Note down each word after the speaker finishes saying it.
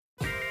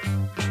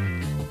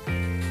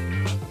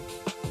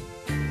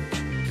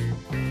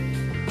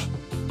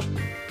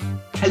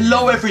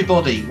Hello,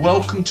 everybody.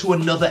 Welcome to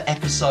another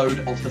episode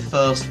of the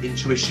First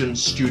Intuition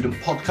Student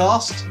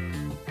Podcast.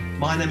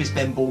 My name is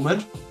Ben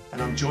Bullman,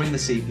 and I'm joined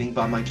this evening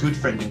by my good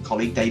friend and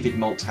colleague, David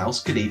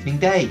Malthouse. Good evening,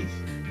 Dave.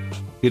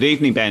 Good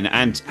evening, Ben.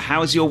 And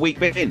how's your week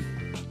been?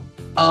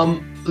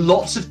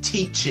 Lots of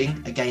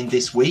teaching again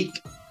this week.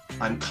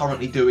 I'm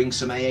currently doing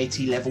some AAT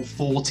Level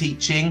 4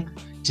 teaching.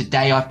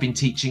 Today, I've been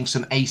teaching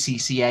some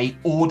ACCA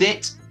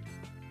audit.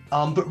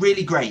 But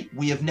really great.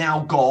 We have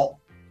now got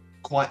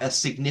quite a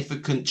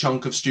significant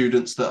chunk of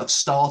students that have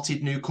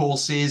started new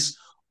courses,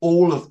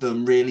 all of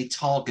them really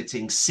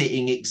targeting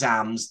sitting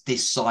exams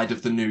this side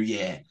of the new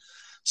year.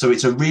 So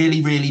it's a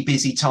really, really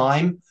busy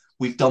time.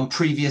 We've done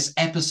previous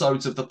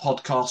episodes of the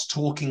podcast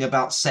talking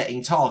about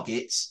setting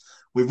targets.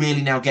 We're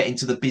really now getting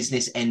to the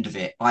business end of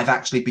it. I've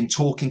actually been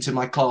talking to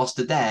my class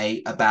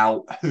today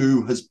about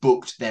who has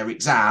booked their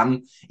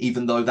exam,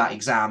 even though that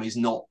exam is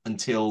not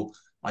until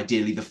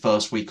ideally the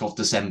first week of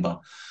December.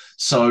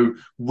 So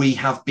we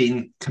have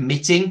been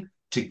committing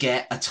to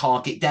get a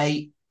target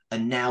date,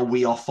 and now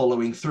we are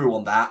following through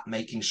on that,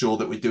 making sure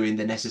that we're doing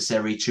the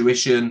necessary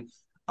tuition,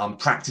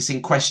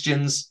 practicing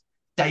questions.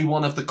 Day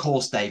one of the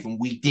course, Dave, and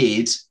we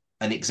did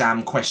an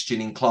exam question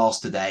in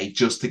class today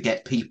just to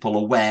get people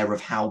aware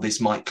of how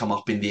this might come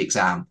up in the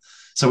exam.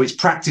 So it's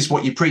practice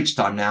what you preach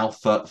time now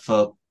for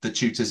the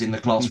tutors in the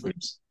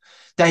classrooms.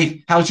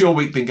 Dave, how's your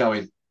week been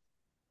going?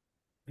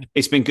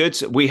 It's been good.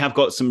 We have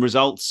got some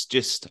results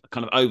just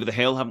kind of over the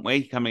hill, haven't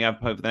we, coming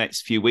up over the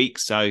next few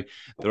weeks. So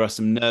there are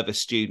some nervous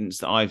students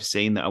that I've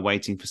seen that are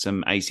waiting for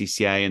some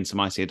ACCA and some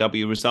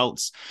ICAW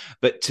results.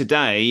 But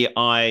today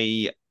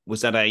I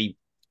was at a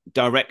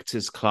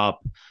Directors Club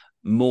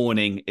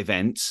morning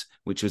event,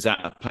 which was at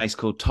a place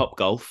called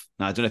Topgolf.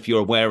 Now, I don't know if you're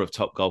aware of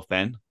Topgolf,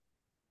 Ben.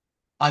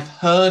 I've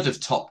heard of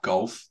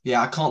Topgolf.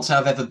 Yeah, I can't say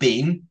I've ever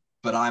been,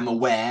 but I'm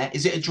aware.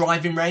 Is it a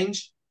driving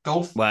range?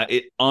 Golf? Well,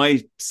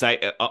 I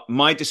say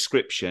my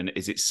description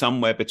is it's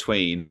somewhere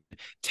between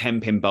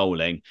 10-pin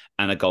bowling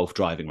and a golf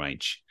driving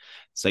range.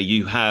 So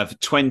you have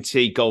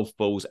 20 golf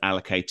balls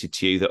allocated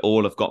to you that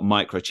all have got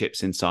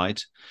microchips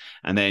inside.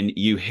 And then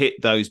you hit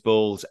those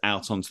balls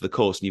out onto the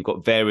course, and you've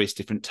got various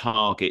different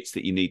targets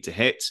that you need to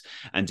hit.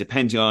 And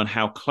depending on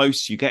how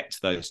close you get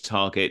to those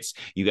targets,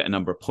 you get a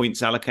number of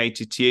points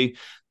allocated to you.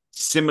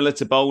 Similar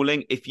to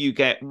bowling, if you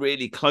get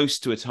really close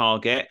to a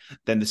target,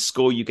 then the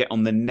score you get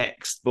on the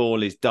next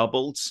ball is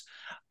doubled.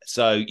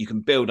 So you can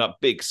build up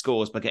big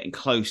scores by getting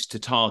close to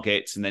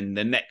targets and then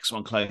the next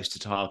one close to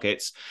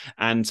targets.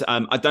 And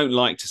I don't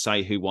like to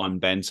say who won,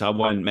 Ben, so I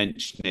won't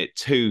mention it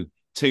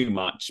too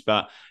much,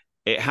 but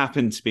it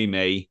happened to be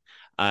me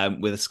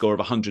with a score of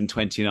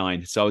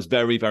 129. So I was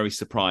very, very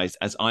surprised,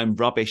 as I'm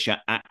rubbish at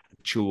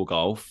actual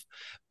golf,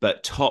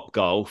 but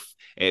Topgolf,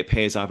 it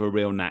appears I have a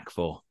real knack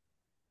for.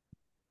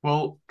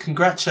 Well,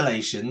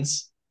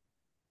 congratulations.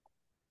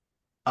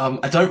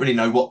 I don't really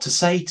know what to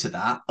say to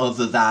that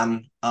other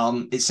than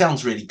it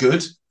sounds really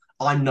good.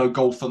 I'm no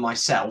golfer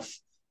myself,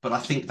 but I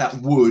think that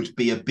would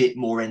be a bit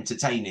more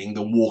entertaining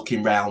than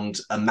walking around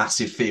a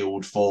massive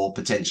field for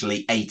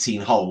potentially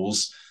 18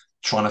 holes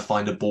trying to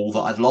find a ball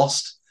that I'd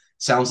lost.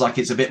 Sounds like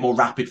it's a bit more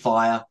rapid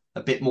fire,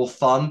 a bit more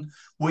fun.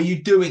 Were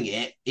you doing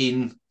it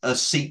in a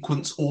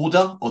sequence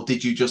order, or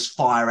did you just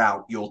fire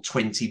out your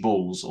 20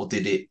 balls, or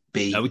did it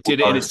be... No, we did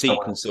it in a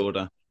sequence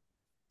order.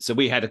 So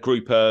we had a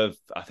group of,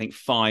 I think,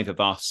 5 of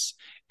us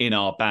in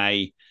our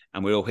bay,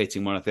 and we're all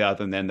hitting one of the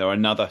other. And then there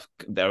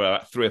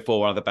are 3 or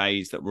 4 other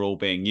bays that were all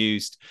being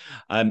used.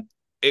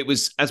 It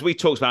was, as we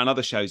talked about on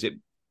other shows,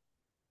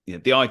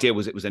 the idea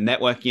was it was a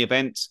networking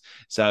event.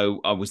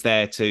 So I was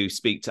there to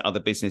speak to other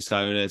business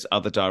owners,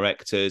 other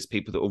directors,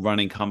 people that were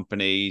running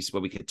companies,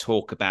 where we could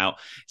talk about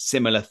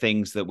similar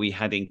things that we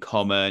had in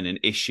common and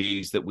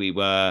issues that we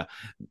were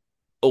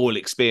all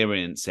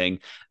experiencing.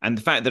 And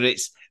the fact that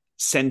it's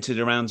centered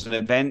around an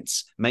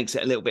event makes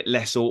it a little bit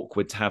less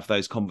awkward to have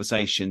those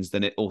conversations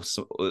than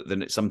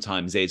it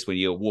sometimes is when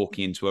you're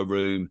walking into a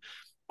room,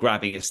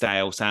 grabbing a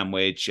stale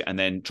sandwich and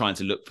then trying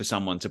to look for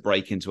someone to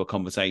break into a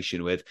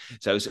conversation with.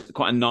 So it's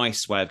quite a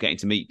nice way of getting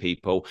to meet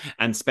people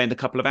and spend a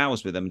couple of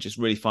hours with them and just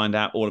really find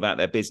out all about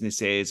their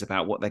businesses,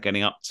 about what they're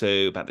getting up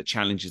to, about the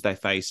challenges they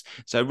face.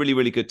 So really,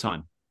 really good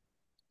time.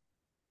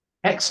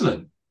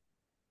 Excellent.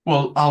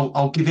 Well,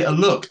 I'll give it a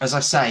look. As I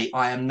say,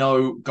 I am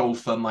no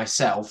golfer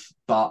myself,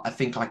 but I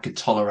think I could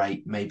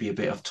tolerate maybe a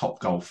bit of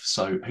Topgolf.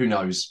 So who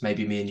knows?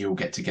 Maybe me and you will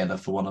get together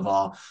for one of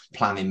our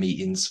planning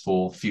meetings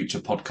for future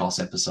podcast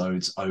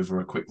episodes over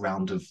a quick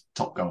round of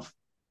Topgolf.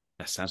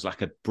 That sounds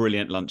like a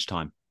brilliant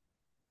lunchtime.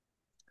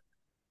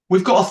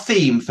 We've got a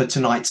theme for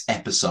tonight's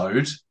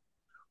episode.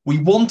 We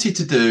wanted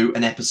to do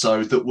an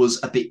episode that was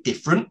a bit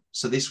different.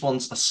 So this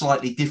one's a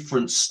slightly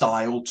different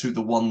style to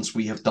the ones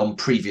we have done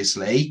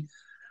previously.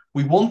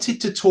 We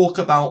wanted to talk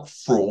about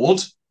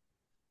fraud,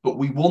 but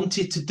we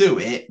wanted to do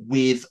it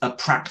with a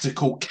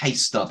practical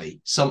case study,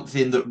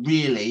 something that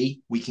really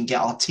we can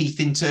get our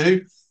teeth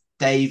into.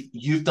 Dave,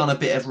 you've done a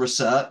bit of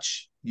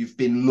research. You've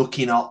been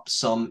looking up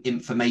some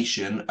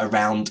information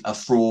around a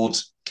fraud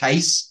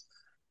case.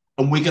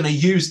 And we're going to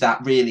use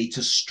that really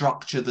to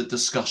structure the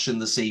discussion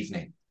this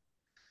evening.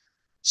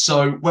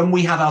 So when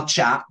we had our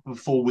chat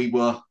before we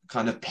were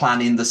kind of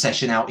planning the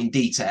session out in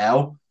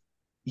detail,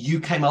 you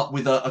came up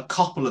with a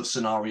couple of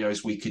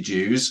scenarios we could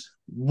use.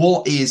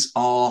 What is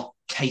our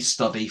case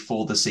study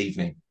for this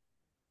evening?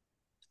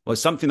 Well,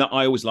 something that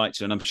I always like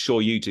to, and I'm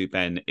sure you do,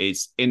 Ben,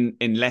 is in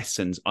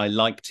lessons, I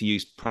like to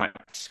use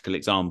practical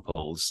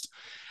examples.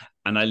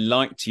 And I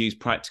like to use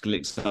practical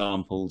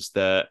examples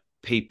that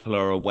people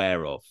are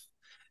aware of.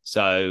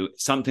 So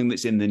something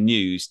that's in the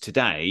news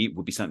today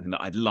would be something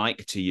that I'd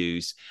like to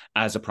use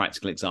as a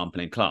practical example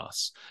in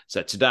class.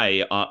 So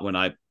today, when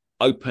I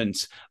opened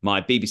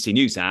my BBC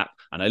News app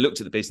and I looked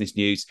at the business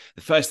news,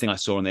 the first thing I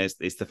saw on there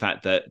is the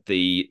fact that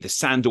the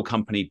sandal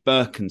company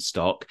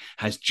Birkenstock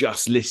has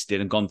just listed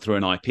and gone through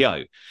an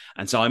IPO.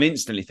 And so I'm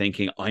instantly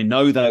thinking, I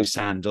know those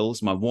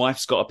sandals. My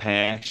wife's got a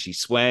pair. She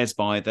swears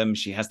by them.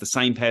 She has the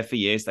same pair for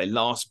years. They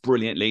last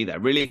brilliantly. They're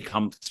really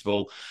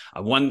comfortable.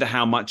 I wonder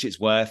how much it's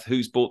worth.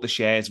 Who's bought the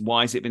shares?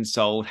 Why has it been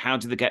sold? How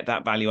did they get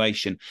that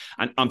valuation?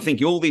 And I'm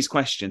thinking all these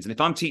questions. And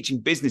if I'm teaching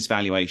business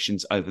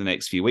valuations over the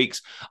next few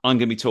weeks, I'm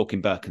going to be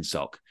talking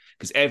Birkenstock,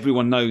 because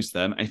everyone knows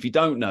them. And if you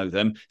don't know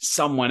them,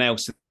 someone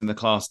else in the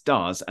class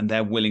does, and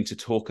they're willing to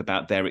talk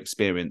about their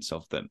experience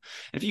of them.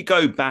 And if you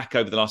go back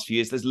over the last few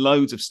years, there's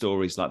loads of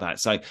stories like that.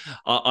 So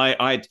I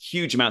had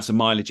huge amounts of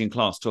mileage in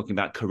class talking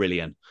about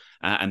Carillion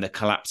and the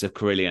collapse of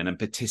Carillion and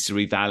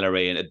Patisserie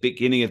Valerie. And at the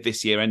beginning of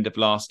this year, end of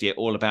last year,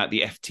 all about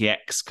the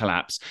FTX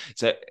collapse.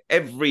 So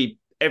every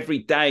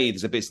day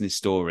there's a business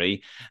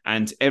story,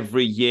 and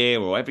every year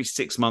or every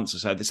 6 months or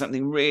so, there's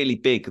something really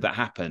big that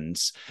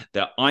happens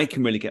that I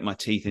can really get my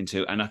teeth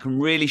into and I can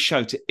really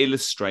show to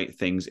illustrate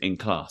things in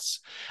class.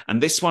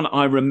 And this one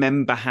I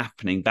remember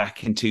happening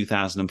back in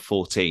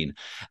 2014.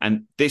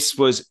 And this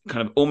was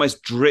kind of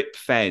almost drip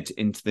fed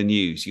into the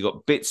news. You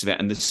got bits of it,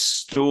 and the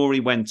story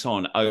went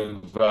on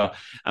over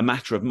a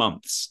matter of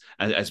months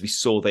as we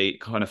saw the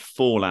kind of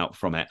fallout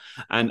from it.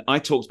 And I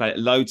talked about it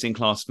loads in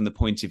class from the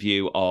point of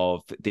view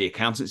of the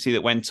accountancy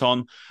that went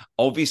on.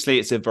 Obviously,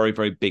 it's a very,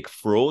 very big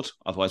fraud.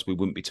 Otherwise, we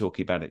wouldn't be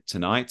talking about it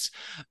tonight.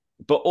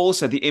 But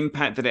also the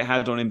impact that it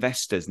had on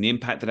investors and the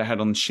impact that it had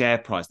on the share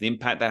price, the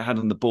impact that it had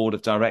on the board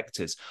of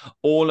directors.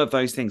 All of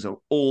those things are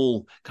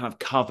all kind of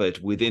covered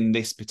within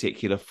this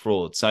particular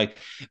fraud. So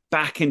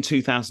back in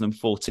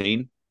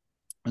 2014,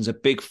 there's a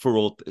big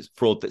fraud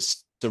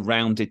that's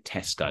surrounded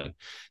Tesco.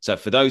 So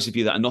for those of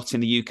you that are not in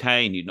the UK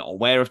and you're not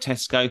aware of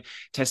Tesco,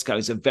 Tesco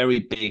is a very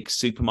big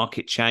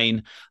supermarket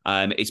chain.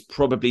 It's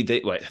probably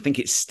I think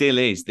it still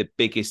is the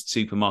biggest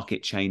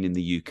supermarket chain in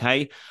the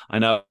UK. I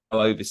know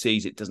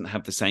overseas it doesn't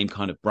have the same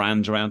kind of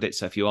brand around it.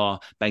 So if you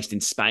are based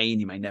in Spain,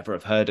 you may never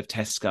have heard of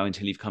Tesco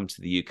until you've come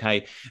to the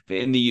UK. But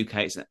in the UK,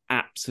 it's an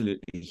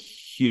absolutely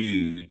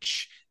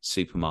huge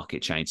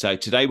supermarket chain. So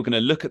today we're going to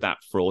look at that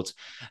fraud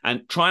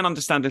and try and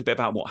understand a little bit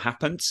about what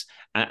happened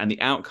and the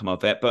outcome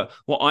of it. But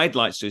what I'd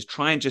like to do is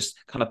try and just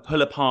kind of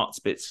pull apart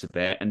bits of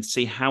it and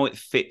see how it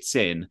fits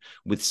in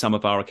with some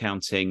of our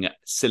accounting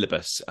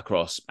syllabus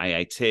across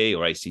AAT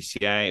or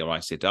ACCA or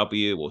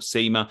ICW or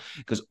CIMA,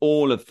 because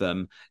all of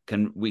them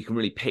we can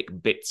really pick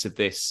bits of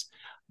this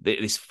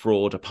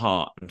fraud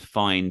apart and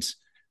find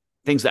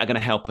things that are going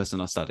to help us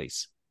in our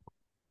studies.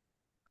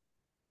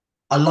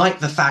 I like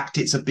the fact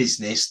it's a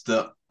business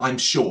that I'm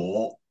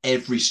sure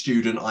every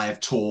student I have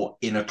taught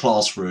in a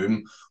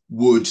classroom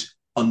would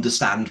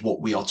understand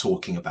what we are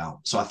talking about.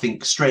 So I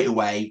think straight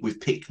away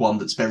we've picked one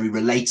that's very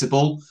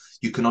relatable.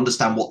 You can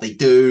understand what they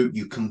do.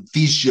 You can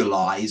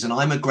visualize. And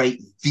I'm a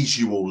great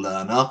visual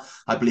learner.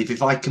 I believe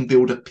if I can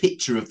build a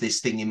picture of this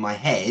thing in my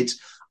head,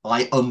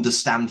 I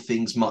understand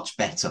things much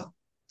better.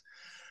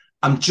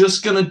 I'm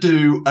just going to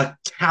do a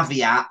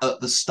caveat at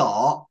the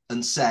start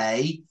and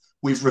say,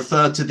 we've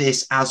referred to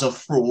this as a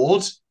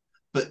fraud,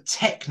 but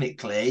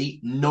technically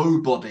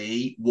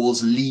nobody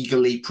was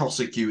legally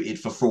prosecuted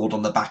for fraud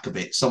on the back of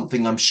it.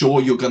 Something I'm sure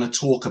you're going to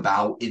talk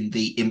about in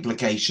the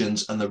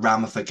implications and the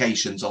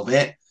ramifications of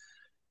it.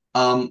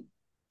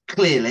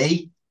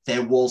 Clearly,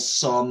 there was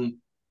some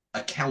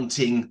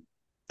accounting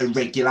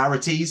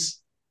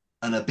irregularities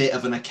and a bit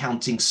of an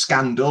accounting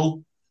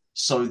scandal.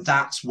 So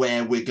that's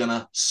where we're going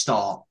to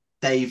start.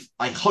 Dave,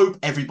 I hope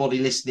everybody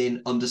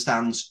listening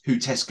understands who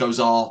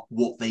Tesco's are,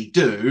 what they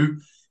do.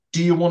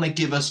 Do you want to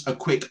give us a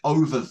quick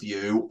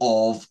overview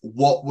of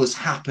what was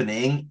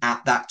happening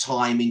at that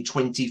time in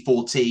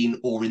 2014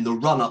 or in the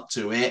run-up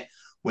to it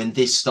when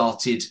this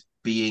started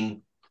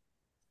being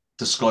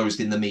disclosed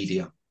in the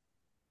media?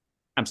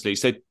 Absolutely.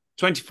 So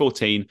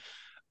 2014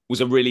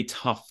 was a really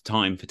tough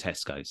time for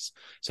Tesco's.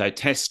 So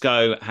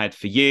Tesco had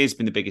for years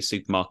been the biggest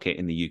supermarket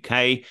in the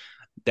UK.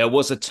 There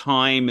was a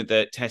time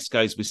that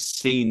Tesco's was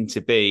seen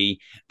to be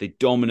the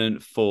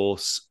dominant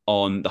force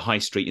on the high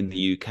street in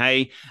the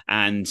UK.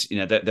 And,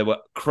 there were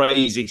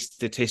crazy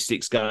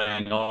statistics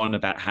going on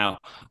about how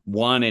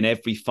 1 in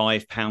every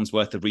 £5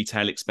 worth of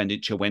retail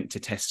expenditure went to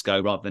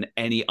Tesco rather than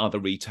any other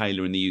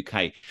retailer in the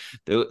UK.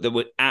 They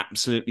were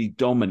absolutely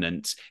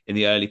dominant in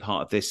the early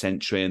part of this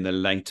century and the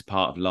later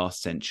part of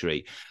last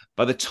century.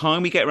 By the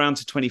time we get around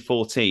to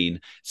 2014,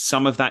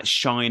 some of that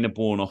shine had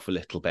worn off a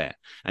little bit,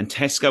 and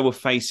Tesco were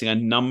facing a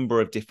number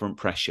of different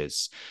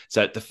pressures.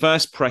 So the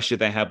first pressure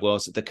they had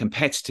was the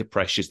competitive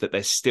pressures that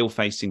they're still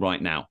facing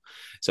right now.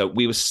 So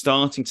we were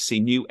starting to see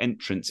new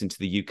entrants into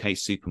the UK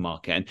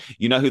supermarket. And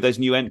you know who those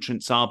new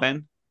entrants are,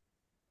 Ben?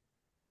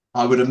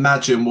 I would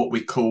imagine what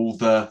we call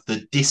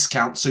the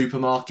discount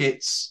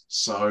supermarkets.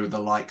 So the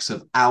likes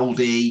of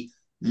Aldi,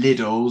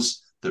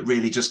 Lidl's, that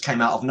really just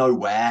came out of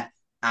nowhere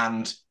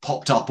and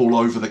popped up all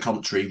over the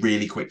country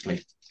really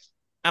quickly.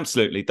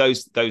 Absolutely.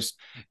 Those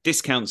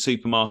discount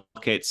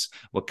supermarkets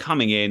were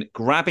coming in,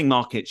 grabbing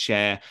market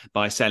share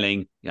by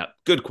selling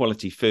good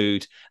quality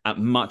food at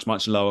much,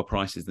 much lower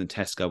prices than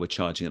Tesco were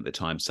charging at the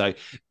time. So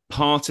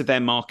part of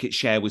their market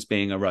share was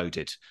being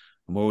eroded.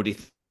 I'm already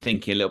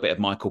thinking a little bit of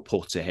Michael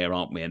Porter here,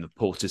 aren't we? And the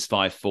Porter's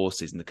Five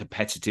Forces and the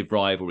competitive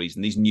rivalries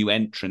and these new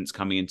entrants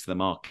coming into the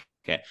market.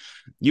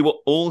 You were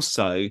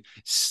also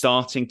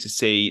starting to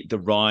see the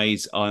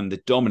rise and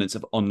the dominance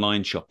of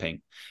online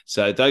shopping.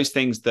 So those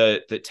things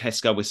that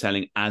Tesco were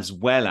selling, as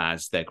well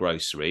as their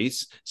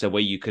groceries, so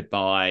where you could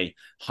buy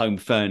home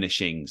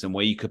furnishings and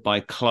where you could buy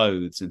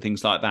clothes and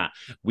things like that,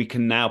 we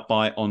can now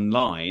buy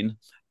online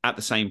at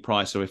the same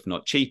price, or if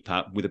not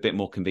cheaper, with a bit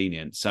more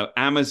convenience. So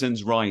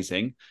Amazon's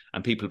rising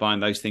and people are buying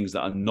those things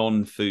that are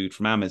non-food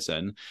from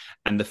Amazon,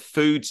 and the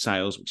food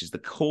sales, which is the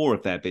core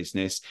of their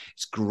business,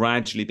 is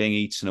gradually being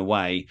eaten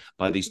away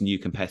by these new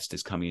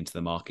competitors coming into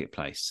the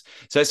marketplace.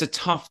 So it's a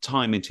tough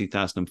time in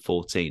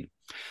 2014.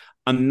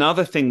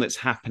 Another thing that's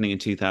happening in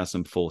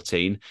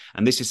 2014,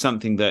 and this is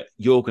something that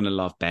you're going to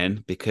love,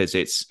 Ben, because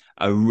it's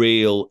a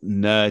real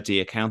nerdy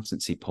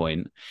accountancy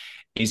point,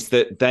 is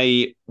that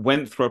they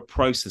went through a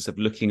process of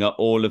looking at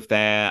all of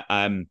their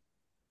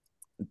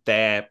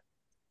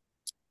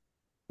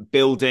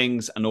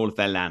buildings and all of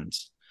their land.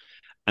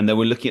 And they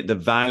were looking at the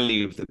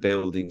value of the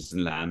buildings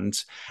and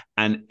land.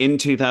 And in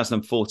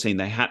 2014,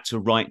 they had to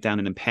write down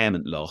an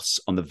impairment loss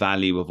on the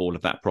value of all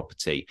of that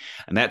property.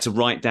 And they had to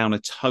write down a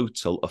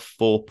total of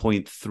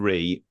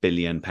 £4.3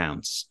 billion.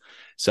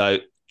 So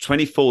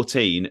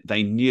 2014,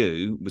 they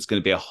knew was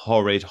going to be a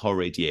horrid,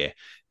 horrid year.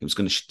 It was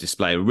going to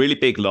display a really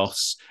big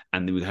loss,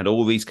 and then we had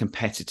all these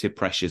competitive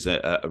pressures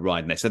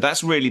riding there. So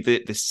that's really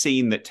the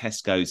scene that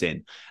Tesco's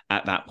in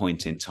at that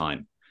point in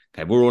time.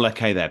 Okay, we're all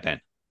okay there, Ben?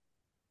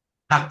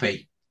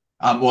 Happy.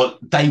 Well,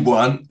 they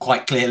weren't,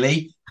 quite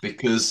clearly,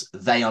 because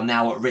they are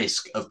now at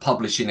risk of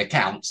publishing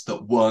accounts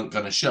that weren't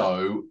going to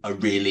show a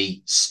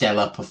really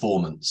stellar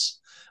performance.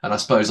 And I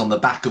suppose on the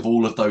back of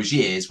all of those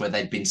years where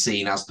they'd been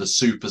seen as the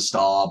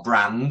superstar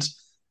brand,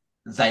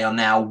 they are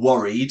now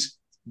worried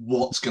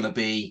what's going to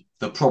be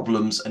the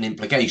problems and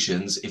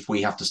implications if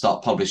we have to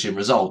start publishing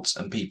results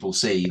and people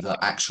see that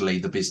actually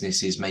the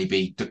business is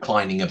maybe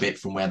declining a bit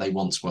from where they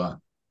once were.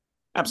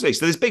 Absolutely.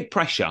 So there's big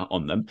pressure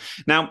on them.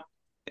 Now,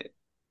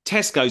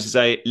 Tesco's is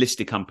a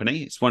listed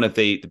company. It's one of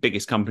the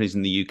biggest companies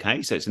in the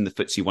UK, so it's in the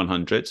FTSE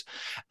 100.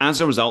 As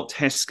a result,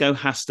 Tesco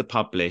has to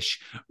publish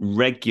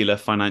regular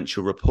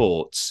financial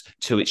reports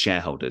to its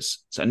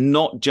shareholders. So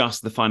not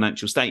just the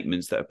financial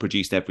statements that are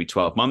produced every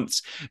 12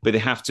 months, but they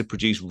have to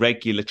produce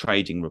regular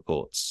trading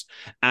reports.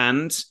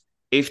 And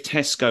if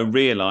Tesco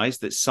realise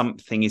that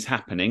something is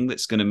happening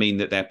that's going to mean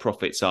that their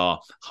profits are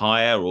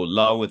higher or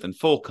lower than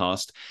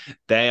forecast,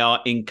 they are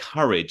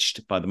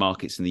encouraged by the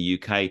markets in the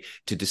UK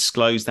to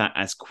disclose that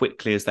as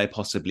quickly as they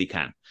possibly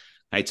can.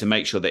 Okay, to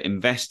make sure that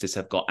investors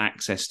have got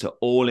access to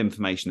all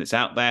information that's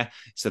out there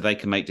so they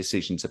can make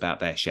decisions about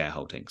their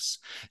shareholdings.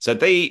 So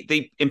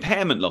the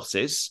impairment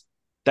losses,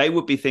 they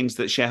would be things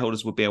that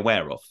shareholders would be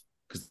aware of.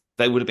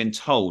 They would have been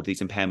told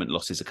these impairment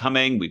losses are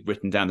coming. We've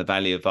written down the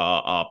value of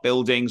our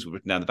buildings. We've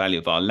written down the value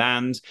of our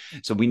land.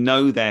 So we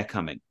know they're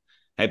coming.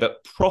 Okay,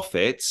 but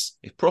profits,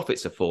 if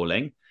profits are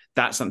falling,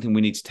 that's something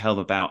we need to tell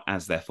them about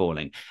as they're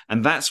falling.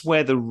 And that's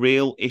where the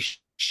real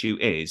issue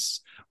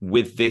is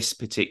with this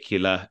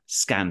particular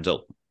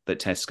scandal that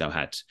Tesco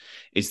had,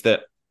 is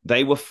that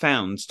they were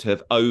found to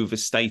have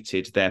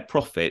overstated their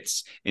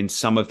profits in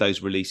some of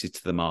those releases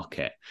to the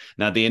market.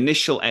 Now, the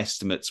initial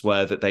estimates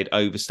were that they'd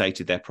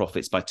overstated their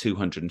profits by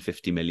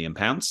 £250 million.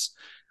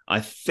 I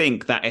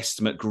think that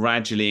estimate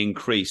gradually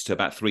increased to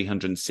about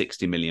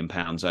 £360 million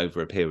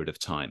over a period of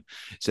time.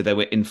 So they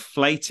were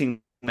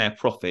inflating their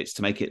profits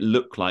to make it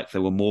look like they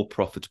were more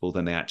profitable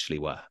than they actually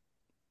were.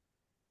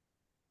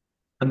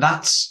 And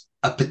that's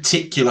a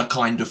particular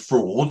kind of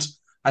fraud.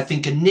 I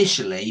think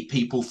initially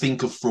people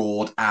think of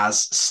fraud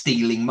as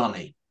stealing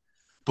money.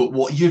 But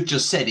what you've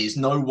just said is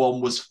no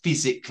one was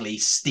physically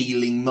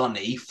stealing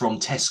money from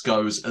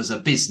Tesco's as a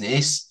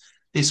business.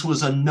 This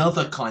was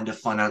another kind of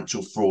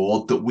financial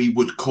fraud that we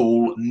would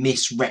call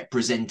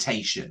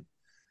misrepresentation.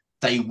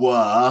 They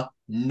were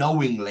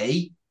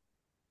knowingly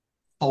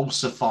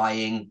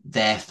falsifying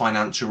their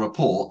financial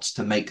reports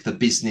to make the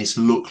business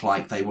look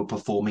like they were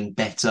performing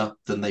better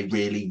than they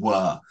really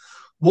were.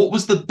 What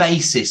was the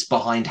basis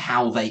behind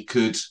how they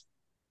could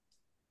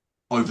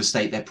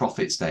overstate their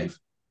profits, Dave?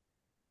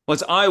 Well,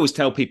 as I always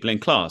tell people in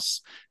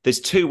class,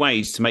 there's two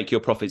ways to make your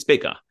profits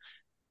bigger.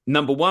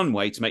 number one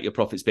way to make your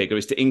profits bigger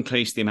is to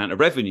increase the amount of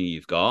revenue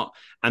you've got.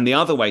 And the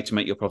other way to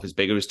make your profits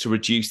bigger is to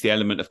reduce the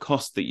element of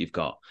cost that you've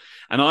got.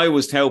 And I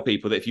always tell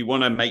people that if you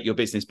want to make your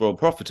business more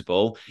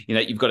profitable,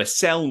 you've got to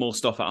sell more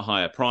stuff at a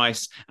higher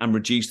price and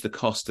reduce the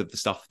cost of the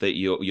stuff that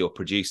you're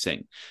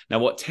producing. Now,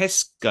 what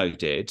Tesco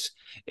did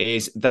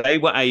is they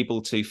were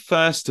able to,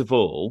 first of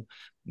all,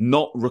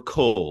 not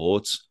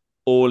record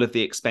all of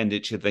the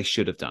expenditure they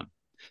should have done.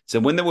 So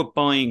when they were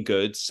buying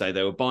goods, say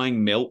they were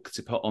buying milk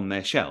to put on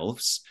their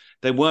shelves,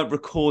 they weren't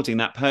recording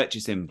that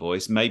purchase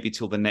invoice maybe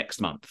till the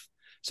next month.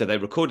 So they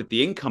recorded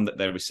the income that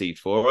they received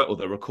for it, or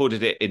they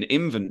recorded it in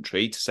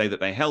inventory to say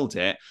that they held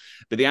it,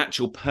 but the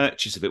actual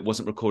purchase of it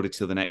wasn't recorded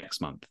till the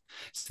next month.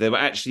 So they were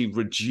actually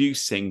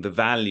reducing the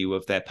value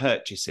of their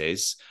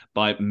purchases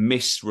by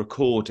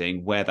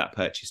misrecording where that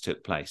purchase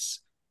took place.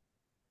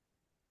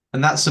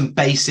 And that's some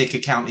basic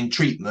accounting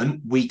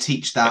treatment. We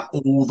teach that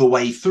all the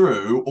way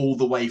through, all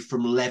the way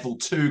from level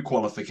 2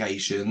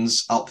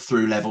 qualifications up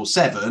through level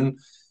 7,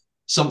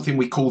 something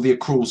we call the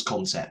accruals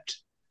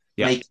concept.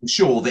 Yep. Making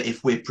sure that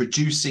if we're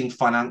producing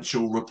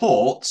financial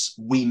reports,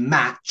 we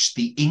match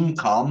the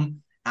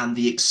income and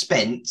the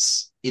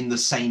expense in the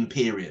same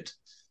period,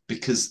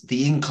 because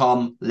the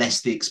income less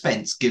the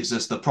expense gives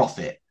us the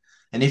profit.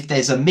 And if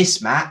there's a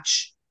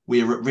mismatch,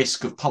 we're at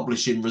risk of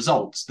publishing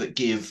results that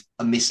give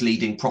a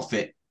misleading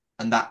profit.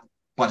 And that,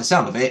 by the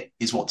sound of it,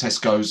 is what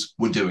Tesco's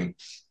were doing.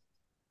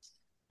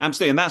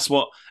 Absolutely. And that's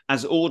what,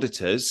 as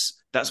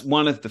auditors, that's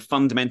one of the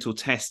fundamental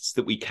tests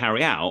that we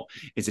carry out,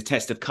 is a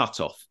test of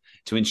cutoff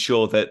to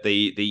ensure that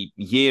the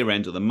year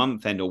end or the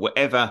month end or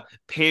whatever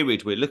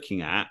period we're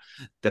looking at,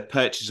 the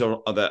purchases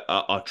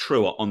are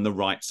true, or on the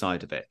right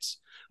side of it,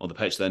 or the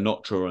purchases are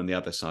not true, or on the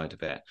other side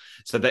of it.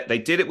 So that they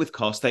did it with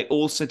cost. They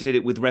also did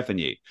it with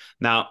revenue.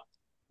 Now,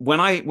 when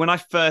I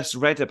first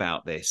read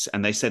about this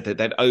and they said that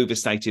they'd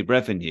overstated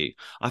revenue,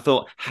 I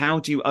thought, how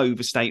do you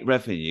overstate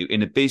revenue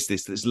in a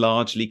business that's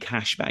largely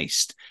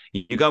cash-based?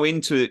 You go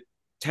into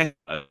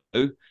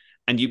Tesco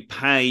and you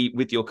pay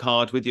with your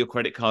card, with your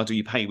credit card, or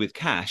you pay with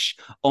cash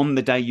on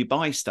the day you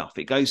buy stuff.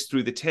 It goes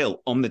through the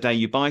till on the day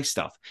you buy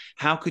stuff.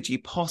 How could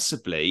you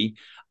possibly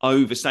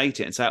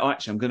overstate it and say, oh,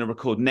 actually, I'm going to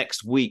record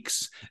next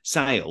week's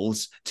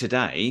sales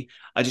today?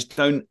 I just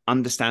don't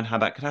understand how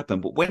that could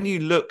happen. But when you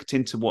looked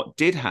into what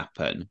did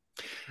happen,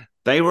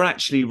 they were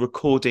actually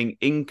recording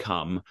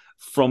income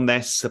from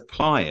their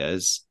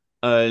suppliers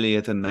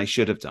earlier than they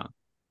should have done.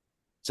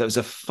 So it was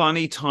a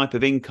funny type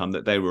of income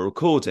that they were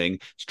recording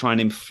to try and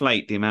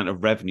inflate the amount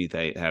of revenue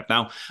they have.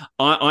 Now,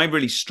 I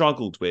really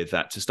struggled with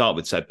that to start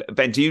with. So,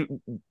 Ben,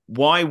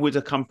 why would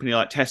a company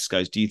like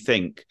Tesco's, do you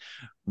think,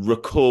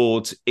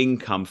 record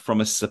income from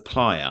a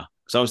supplier?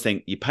 Because I always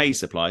think you pay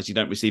suppliers, you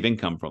don't receive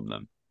income from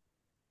them.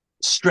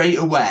 Straight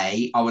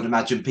away, I would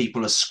imagine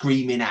people are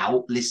screaming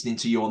out, listening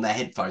to you on their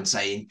headphones,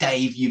 saying,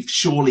 Dave, you've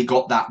surely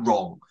got that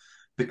wrong.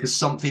 Because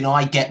something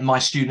I get my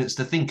students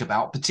to think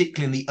about,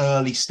 particularly in the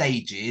early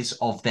stages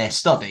of their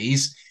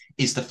studies,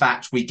 is the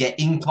fact we get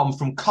income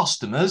from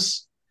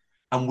customers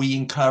and we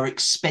incur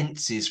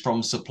expenses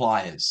from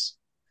suppliers.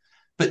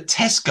 But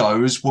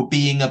Tesco's were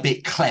being a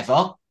bit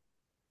clever.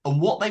 And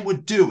what they were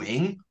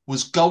doing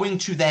was going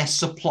to their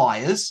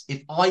suppliers.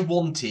 If I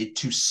wanted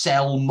to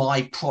sell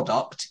my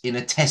product in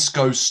a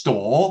Tesco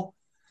store,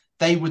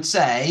 they would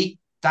say,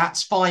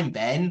 that's fine,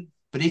 Ben.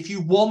 But if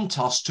you want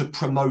us to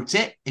promote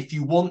it, if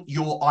you want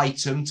your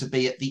item to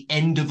be at the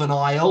end of an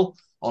aisle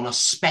on a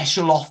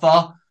special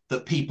offer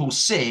that people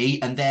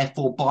see and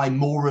therefore buy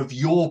more of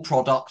your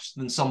product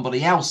than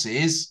somebody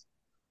else's,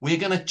 we're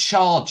going to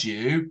charge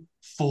you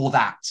for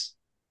that,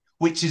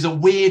 which is a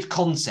weird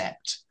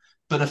concept.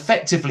 But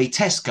effectively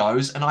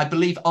Tesco's, and I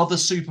believe other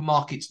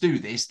supermarkets do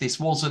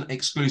this wasn't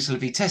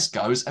exclusively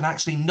Tesco's, and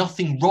actually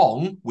nothing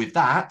wrong with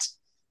that.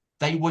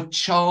 They were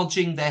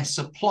charging their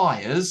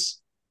suppliers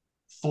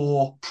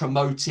for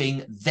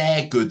promoting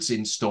their goods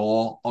in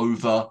store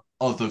over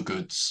other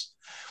goods,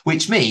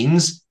 which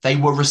means they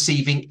were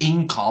receiving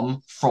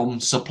income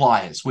from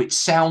suppliers, which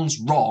sounds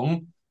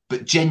wrong,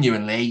 but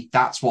genuinely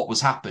that's what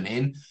was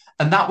happening.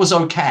 And that was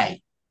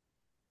okay.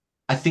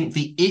 I think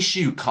the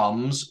issue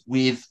comes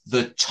with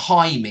the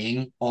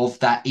timing of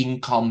that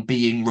income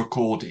being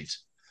recorded.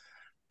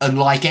 And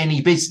like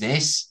any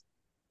business,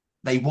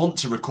 they want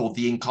to record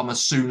the income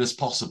as soon as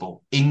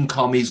possible.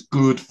 Income is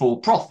good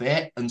for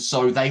profit. And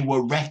so they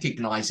were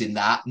recognizing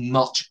that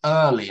much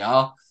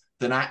earlier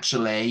than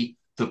actually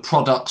the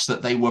products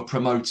that they were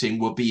promoting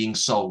were being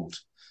sold.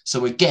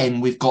 So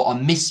again, we've got a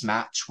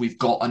mismatch. We've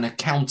got an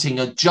accounting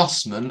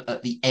adjustment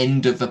at the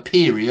end of a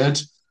period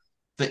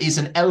that is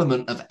an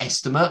element of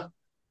estimate,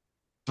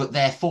 but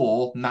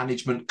therefore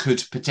management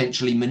could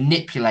potentially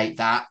manipulate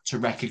that to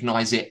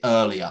recognize it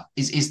earlier.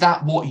 Is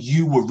that what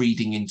you were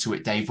reading into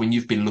it, Dave, when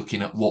you've been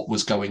looking at what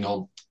was going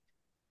on?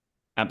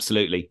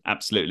 Absolutely.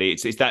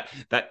 It's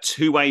that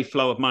two-way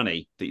flow of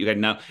money that you get.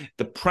 Now,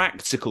 the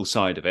practical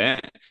side of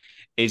it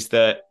is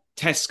that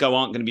Tesco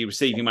aren't going to be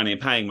receiving money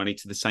and paying money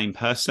to the same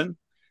person.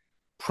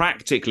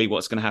 Practically,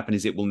 what's going to happen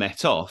is it will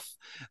net off.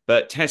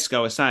 But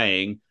Tesco are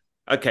saying,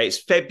 okay,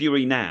 it's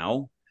February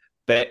now,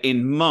 But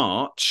in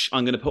March,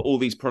 I'm going to put all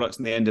these products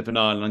in the end of an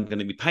aisle and I'm going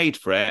to be paid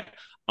for it.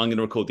 I'm going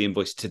to record the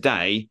invoice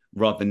today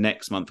rather than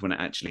next month when it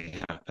actually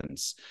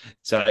happens.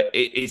 So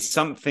it's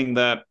something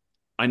that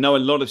I know a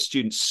lot of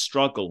students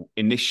struggle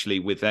initially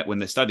with that when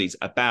they're studies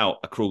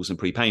about accruals and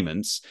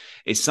prepayments.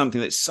 It's something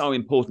that's so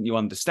important you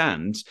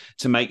understand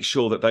to make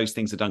sure that those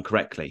things are done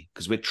correctly,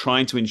 because we're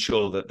trying to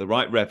ensure that the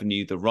right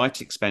revenue, the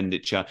right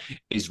expenditure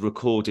is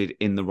recorded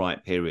in the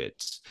right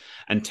periods.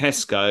 And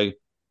Tesco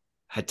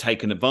had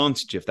taken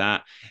advantage of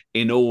that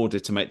in order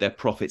to make their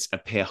profits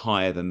appear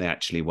higher than they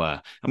actually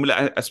were. And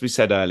as we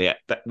said earlier,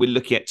 that we're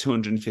looking at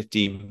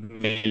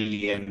 £250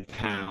 million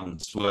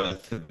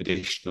worth of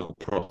additional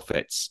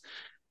profits.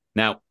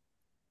 Now,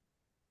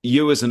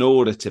 you as an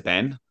auditor,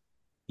 Ben,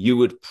 you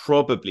would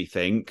probably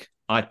think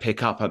I'd pick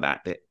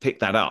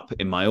that up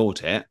in my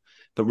audit.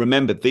 But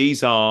remember,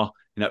 these are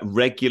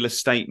regular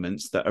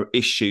statements that are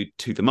issued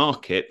to the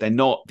market. They're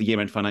not the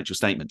year-end financial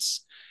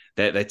statements.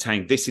 They're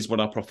saying this is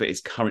what our profit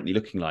is currently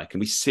looking like. And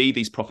we see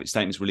these profit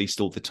statements released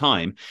all the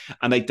time,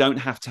 and they don't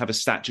have to have a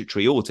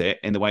statutory audit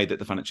in the way that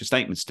the financial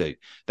statements do.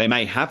 They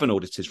may have an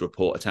auditor's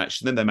report attached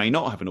to them. They may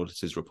not have an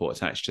auditor's report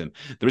attached to them.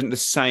 There isn't the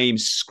same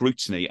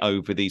scrutiny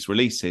over these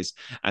releases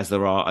as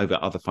there are over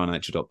other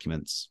financial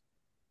documents.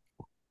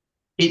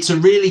 It's a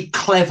really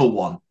clever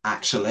one,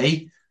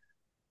 actually.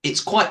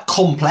 It's quite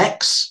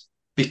complex,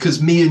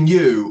 because me and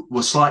you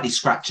were slightly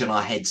scratching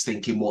our heads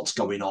thinking what's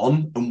going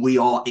on, and we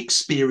are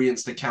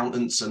experienced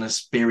accountants and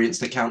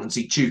experienced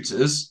accountancy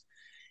tutors.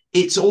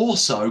 It's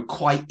also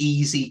quite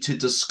easy to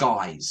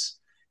disguise.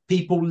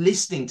 People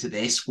listening to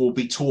this will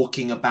be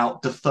talking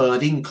about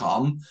deferred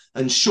income,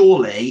 and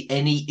surely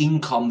any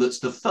income that's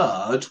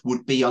deferred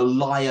would be a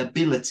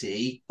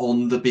liability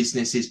on the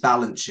business's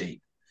balance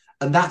sheet.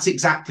 And that's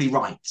exactly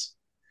right.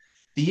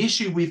 The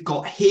issue we've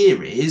got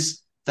here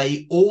is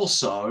they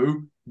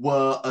also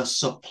were a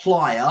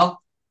supplier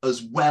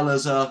as well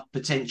as a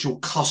potential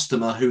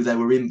customer who they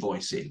were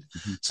invoicing.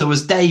 Mm-hmm. So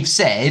as Dave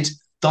said,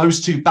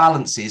 those two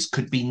balances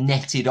could be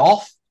netted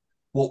off,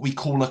 what we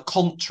call a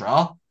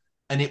contra,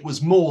 and it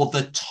was more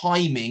the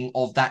timing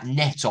of that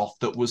net off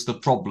that was the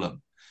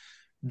problem.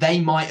 They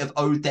might have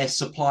owed their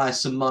supplier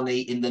some money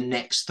in the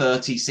next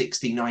 30,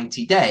 60,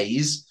 90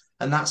 days,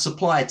 and that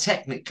supplier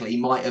technically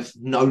might have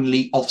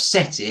only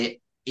offset it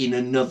in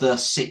another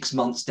 6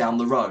 months down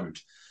the road.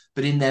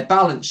 But in their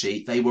balance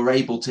sheet, they were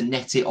able to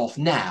net it off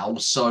now,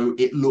 so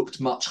it looked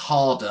much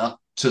harder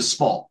to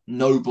spot.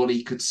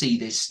 Nobody could see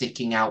this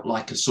sticking out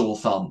like a sore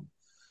thumb.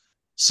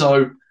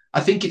 So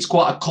I think it's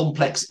quite a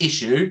complex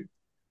issue,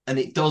 and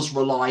it does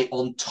rely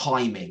on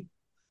timing.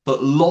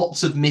 But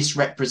lots of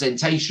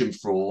misrepresentation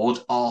fraud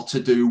are to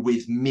do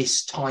with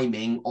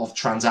mistiming of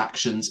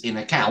transactions in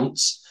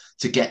accounts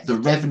to get the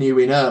revenue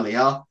in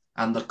earlier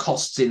and the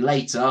costs in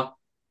later.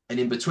 And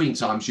in between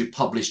times, you've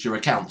published your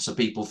account, so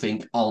people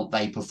think, aren't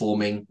they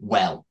performing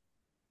well?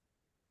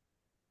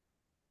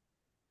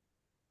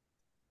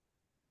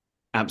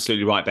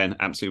 Absolutely right, Ben.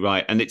 Absolutely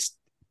right. And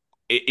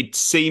it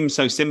seems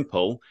so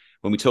simple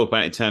when we talk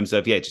about it in terms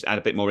of, just add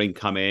a bit more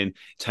income in,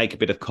 take a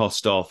bit of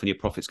cost off, and your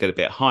profits get a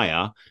bit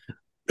higher.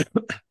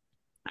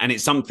 And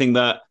it's something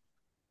that,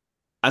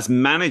 as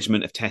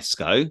management of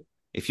Tesco,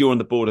 if you're on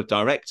the board of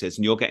directors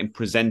and you're getting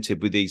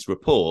presented with these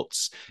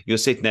reports, you're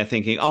sitting there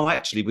thinking, oh,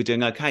 actually, we're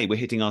doing okay. We're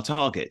hitting our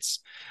targets.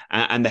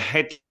 And the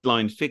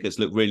headline figures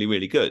look really,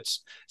 really good.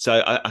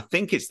 So I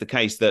think it's the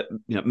case that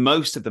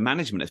most of the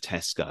management of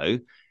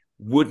Tesco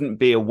wouldn't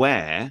be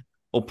aware,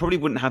 or probably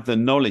wouldn't have the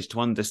knowledge to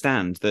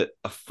understand that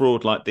a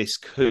fraud like this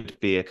could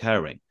be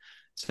occurring.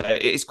 So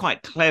it's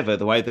quite clever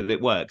the way that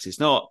it works. It's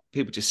not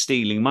people just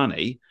stealing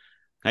money,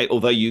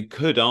 although you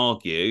could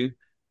argue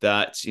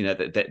that,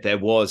 that there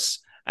was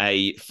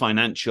a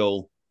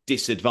financial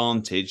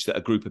disadvantage that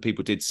a group of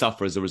people did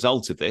suffer as a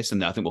result of this.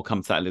 And I think we'll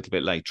come to that a little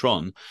bit later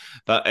on.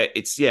 But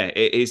it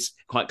is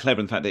quite clever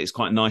in the fact that it's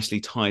quite nicely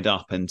tied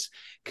up and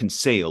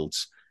concealed,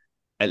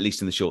 at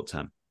least in the short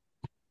term.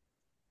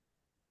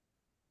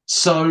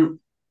 So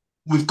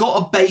we've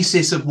got a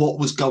basis of what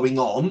was going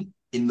on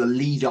in the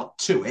lead up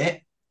to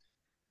it.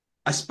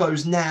 I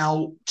suppose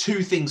now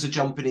two things are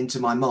jumping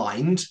into my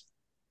mind.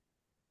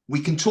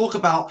 We can talk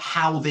about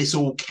how this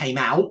all came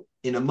out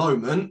in a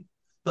moment,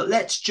 but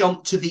let's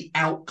jump to the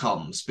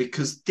outcomes,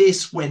 because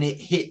this, when it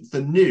hit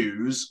the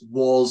news,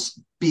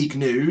 was big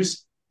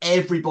news.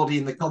 Everybody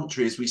in the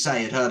country, as we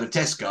say, had heard of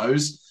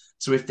Tesco's.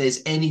 So if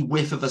there's any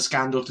whiff of a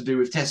scandal to do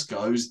with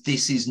Tesco's,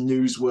 this is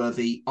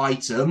newsworthy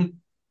item.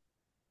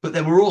 But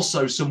there were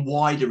also some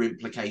wider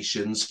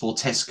implications for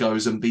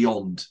Tesco's and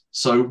beyond.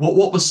 So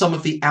what were some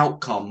of the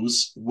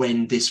outcomes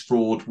when this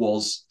fraud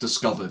was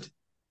discovered?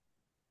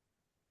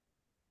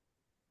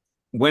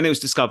 When it was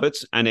discovered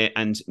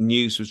and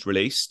news was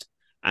released,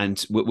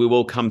 and we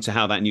will come to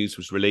how that news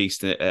was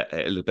released a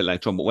little bit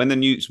later on, but when the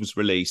news was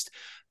released,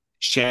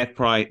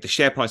 the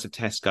share price of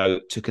Tesco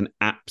took an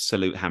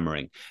absolute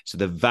hammering. So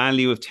the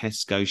value of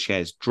Tesco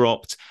shares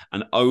dropped,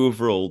 and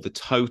overall, the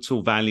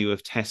total value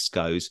of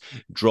Tesco's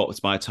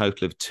dropped by a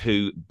total of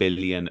 £2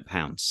 billion.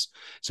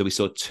 So we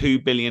saw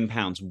 £2 billion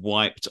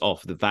wiped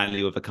off the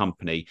value of a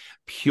company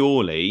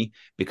purely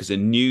because a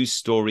news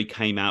story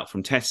came out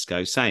from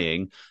Tesco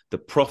saying the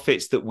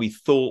profits that we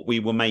thought we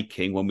were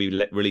making when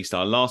we released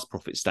our last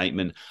profit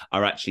statement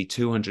are actually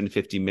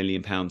 £250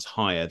 million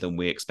higher than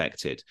we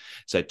expected.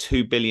 So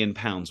 £2 billion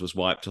was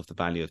wiped off the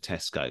value of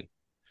Tesco.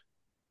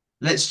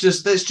 Let's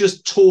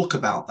just talk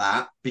about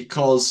that,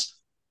 because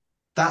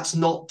that's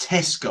not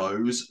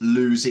Tesco's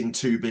losing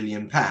 £2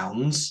 billion.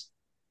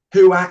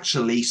 Who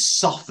actually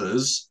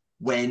suffers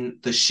when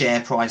the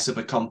share price of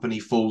a company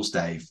falls,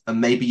 Dave? And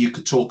maybe you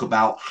could talk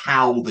about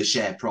how the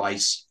share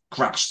price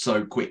crashed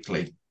so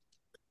quickly.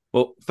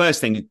 Well,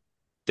 first thing,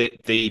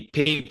 the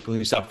people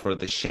who suffer are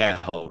the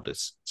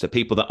shareholders, so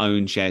people that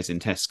own shares in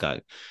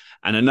Tesco.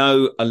 And I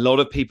know a lot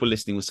of people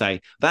listening will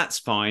say, that's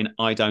fine,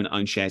 I don't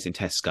own shares in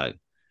Tesco.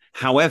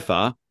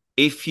 However,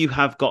 if you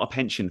have got a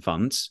pension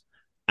fund,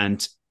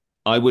 and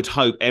I would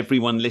hope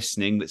everyone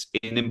listening that's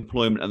in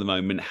employment at the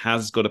moment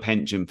has got a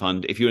pension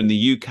fund. If you're in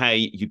the UK,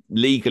 you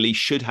legally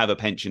should have a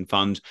pension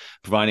fund,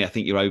 providing I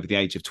think you're over the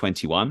age of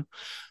 21.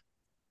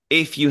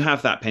 If you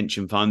have that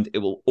pension fund, it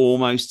will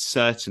almost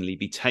certainly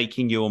be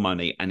taking your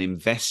money and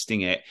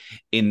investing it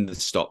in the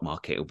stock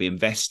market. It will be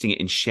investing it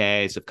in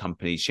shares of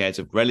companies, shares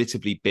of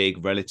relatively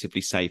big,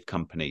 relatively safe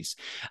companies.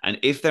 And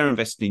if they're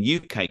investing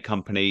in UK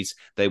companies,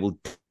 they will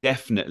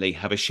definitely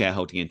have a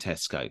shareholding in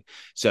Tesco.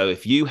 So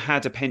if you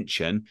had a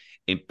pension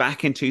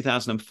back in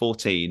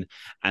 2014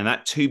 and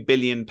that £2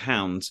 billion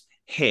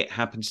hit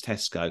happened to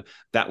Tesco,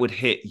 that would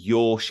hit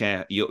your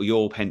share,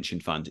 your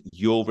pension fund,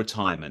 your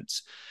retirement.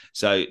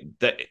 So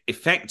that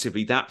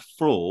effectively that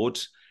fraud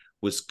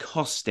was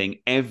costing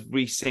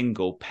every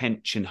single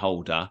pension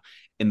holder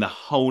in the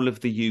whole of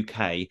the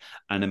UK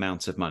an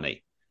amount of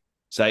money.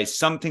 So it's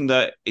something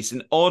that it's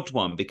an odd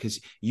one because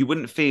you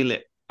wouldn't feel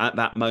it at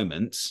that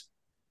moment.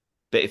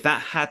 But if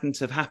that hadn't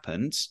have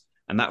happened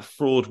and that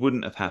fraud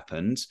wouldn't have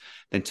happened,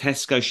 then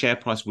Tesco share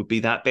price would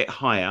be that bit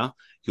higher.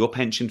 Your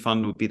pension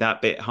fund would be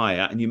that bit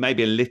higher, and you may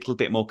be a little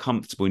bit more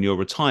comfortable in your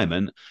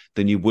retirement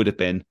than you would have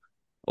been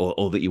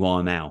or that you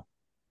are now.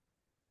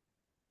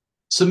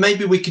 So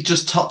maybe we could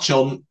just touch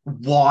on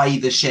why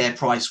the share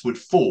price would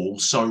fall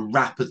so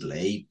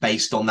rapidly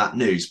based on that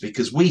news,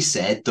 because we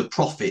said the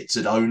profits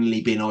had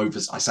only been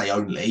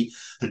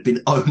had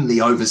been only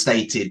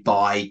overstated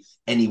by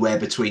anywhere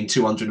between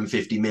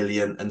 250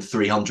 million and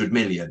 300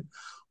 million.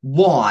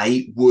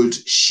 Why would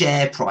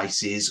share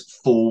prices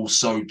fall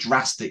so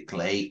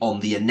drastically on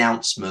the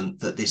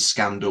announcement that this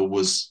scandal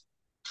was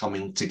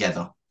coming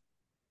together?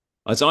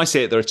 As I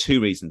see it, there are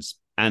two reasons.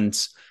 And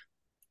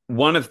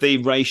one of the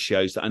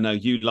ratios that I know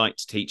you like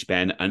to teach,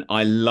 Ben, and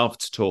I love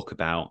to talk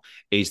about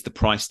is the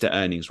price to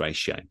earnings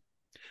ratio,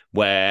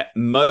 where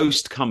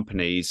most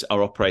companies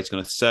are operating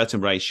on a certain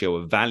ratio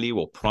of value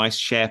or price,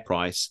 share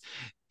price,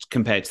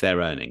 compared to their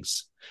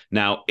earnings.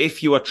 Now,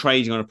 if you are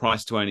trading on a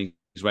price to earnings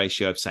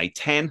ratio of, say,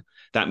 10,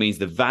 that means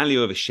the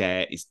value of a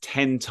share is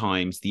 10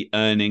 times the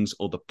earnings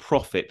or the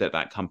profit that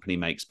that company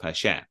makes per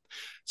share.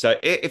 So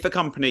if a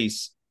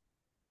company's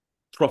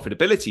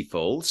profitability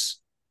falls,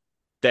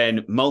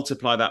 then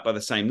multiply that by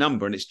the same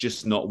number and it's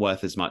just not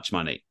worth as much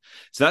money.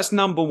 So that's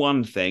number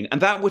one thing. And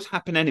that would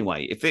happen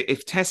anyway.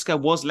 If Tesco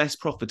was less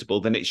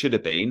profitable than it should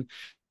have been,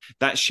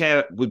 that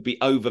share would be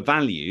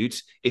overvalued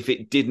if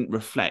it didn't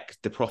reflect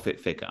the profit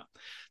figure.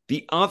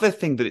 The other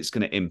thing that it's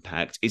going to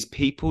impact is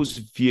people's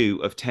view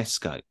of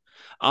Tesco.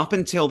 Up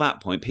until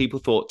that point, people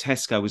thought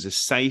Tesco was a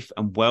safe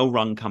and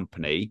well-run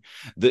company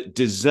that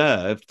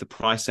deserved the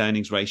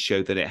price-earnings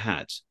ratio that it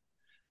had.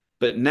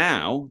 But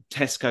now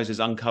Tesco's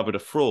has uncovered a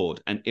fraud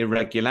and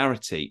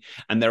irregularity,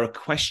 and there are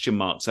question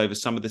marks over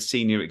some of the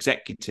senior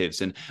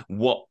executives and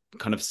what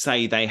kind of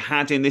say they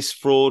had in this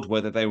fraud,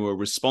 whether they were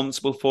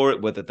responsible for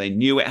it, whether they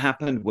knew it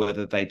happened,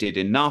 whether they did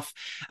enough.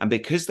 And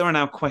because there are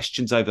now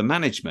questions over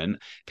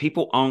management,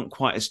 people aren't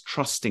quite as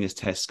trusting as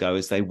Tesco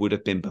as they would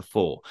have been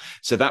before.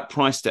 So that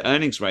price to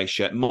earnings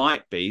ratio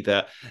might be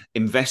that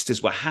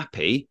investors were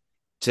happy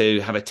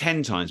to have a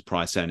 10 times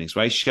price earnings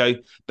ratio,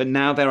 but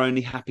now they're only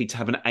happy to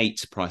have an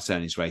 8 price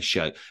earnings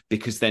ratio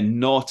because they're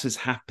not as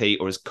happy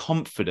or as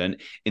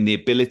confident in the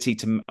ability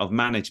of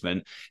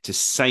management to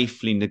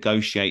safely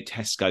negotiate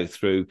Tesco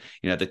through,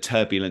 the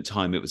turbulent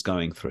time it was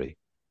going through.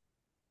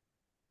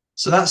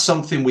 So that's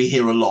something we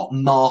hear a lot,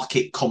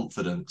 market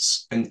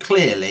confidence. And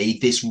clearly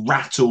this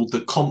rattled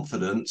the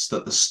confidence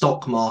that the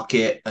stock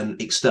market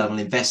and external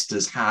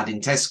investors had in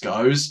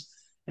Tesco's.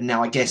 And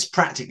now I guess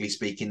practically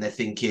speaking, they're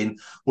thinking,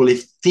 well,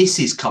 if this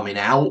is coming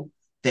out,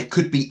 there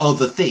could be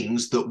other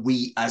things that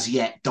we as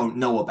yet don't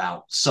know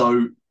about.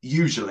 So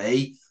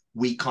usually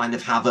we kind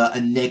of have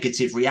a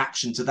negative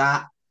reaction to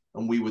that.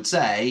 And we would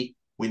say,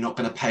 we're not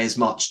going to pay as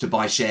much to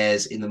buy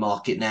shares in the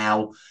market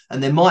now.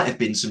 And there might have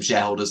been some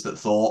shareholders that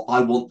thought, I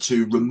want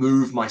to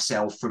remove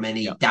myself from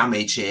any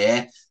damage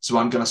here. So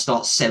I'm going to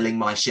start selling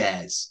my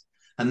shares.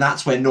 And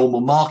that's where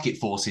normal market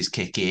forces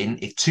kick in.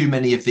 If too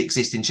many of the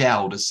existing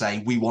shareholders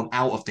say, we want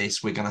out of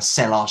this, we're going to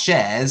sell our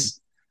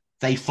shares,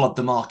 they flood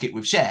the market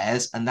with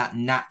shares, and that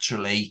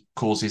naturally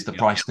causes the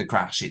price to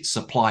crash. It's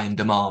supply and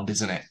demand,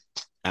 isn't it?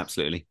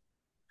 Absolutely.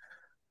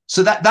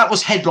 So that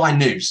was headline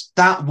news.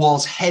 That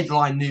was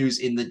headline news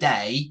in the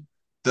day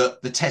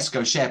that the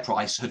Tesco share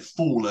price had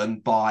fallen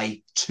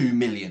by 2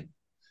 million.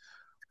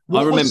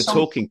 I remember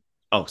talking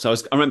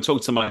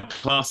to my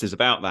classes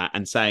about that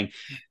and saying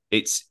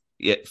it's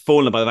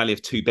fallen by the value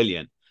of 2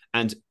 billion.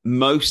 And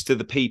most of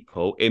the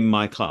people in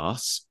my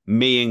class,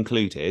 me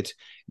included,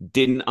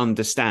 didn't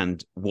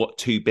understand what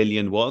 2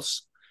 billion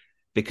was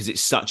because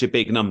it's such a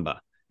big number.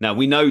 Now,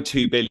 we know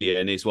 2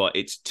 billion is what?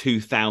 It's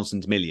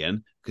 2,000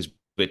 million, because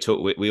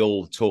we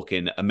all talk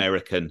in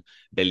American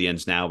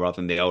billions now rather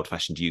than the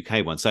old-fashioned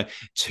UK one. So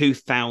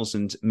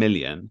 2,000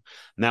 million.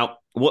 Now,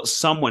 what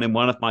someone in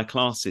one of my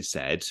classes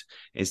said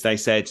is they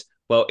said,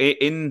 well,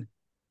 in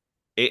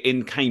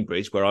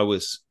Cambridge, where I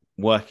was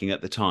working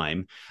at the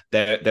time,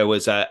 there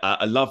was a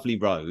lovely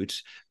road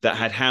that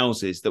had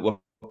houses that were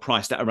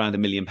priced at around £1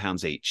 million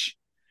each.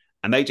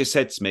 And they just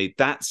said to me,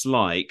 that's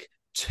like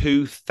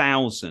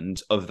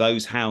 2,000 of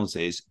those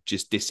houses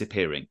just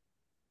disappearing.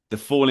 The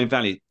fall in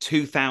value,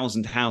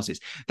 2,000 houses.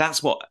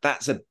 That's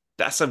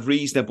a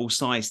reasonable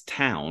sized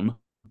town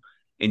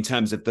in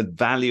terms of the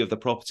value of the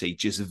property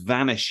just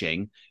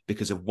vanishing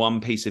because of one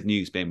piece of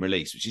news being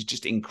released, which is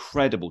just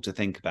incredible to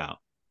think about.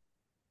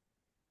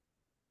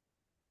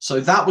 So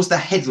that was the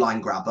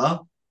headline grabber.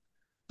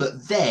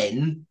 But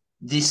then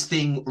this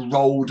thing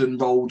rolled and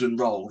rolled and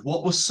rolled.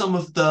 What were some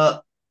of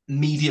the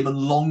medium and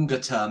longer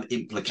term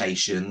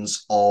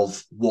implications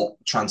of what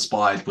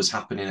transpired was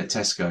happening at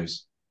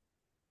Tesco's?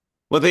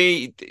 Well,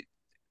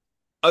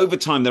 over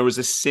time, there was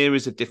a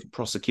series of different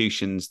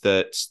prosecutions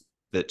that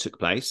took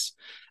place.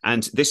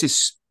 And this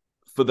is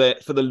for the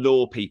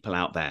law people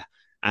out there.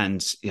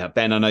 And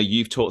Ben, I know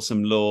you've taught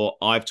some law.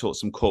 I've taught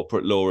some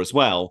corporate law as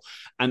well.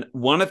 And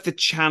one of the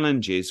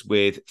challenges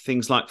with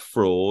things like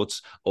fraud,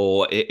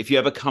 or if you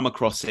ever come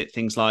across it,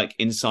 things like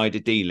insider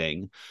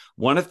dealing,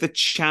 one of the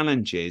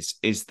challenges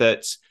is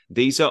that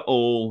these are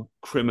all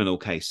criminal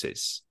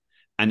cases.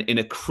 And in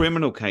a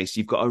criminal case,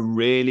 you've got a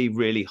really,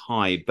 really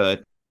high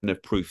burden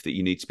of proof that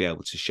you need to be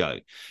able to show.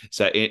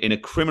 So in a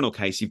criminal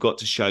case, you've got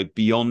to show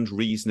beyond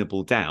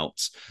reasonable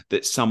doubt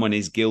that someone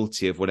is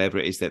guilty of whatever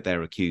it is that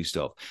they're accused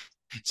of.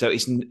 So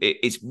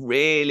it's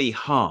really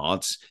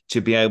hard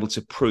to be able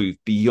to prove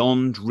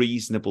beyond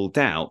reasonable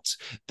doubt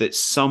that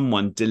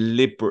someone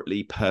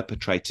deliberately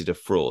perpetrated a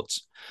fraud.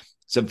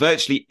 So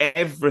virtually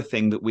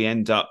everything that we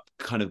end up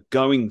kind of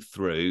going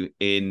through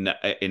in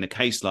a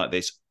case like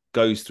this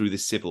goes through the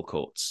civil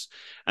courts.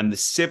 And the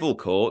civil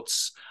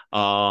courts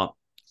are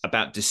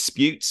about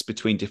disputes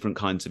between different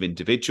kinds of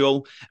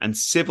individual, and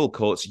civil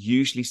courts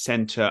usually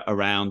center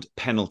around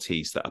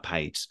penalties that are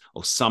paid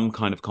or some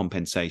kind of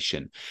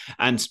compensation.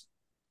 And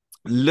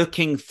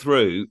looking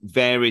through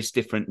various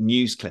different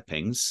news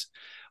clippings,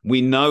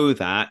 we know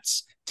that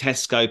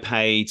Tesco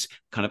paid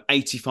kind of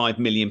 £85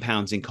 million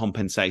in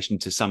compensation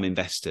to some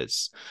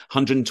investors,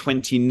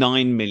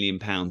 £129 million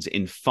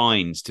in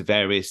fines to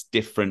various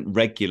different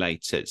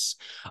regulators.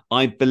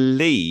 I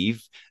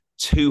believe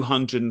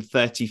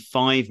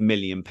 £235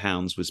 million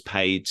was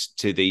paid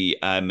to the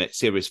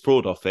Serious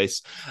Fraud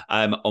Office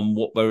on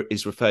what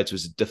is referred to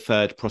as a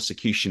deferred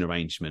prosecution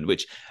arrangement,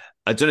 which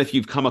I don't know if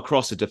you've come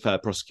across a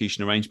deferred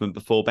prosecution arrangement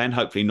before, Ben,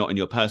 hopefully not in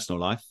your personal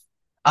life.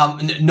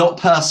 Not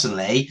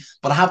personally,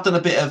 but I have done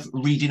a bit of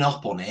reading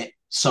up on it.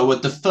 So a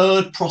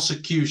deferred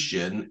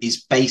prosecution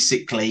is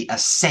basically a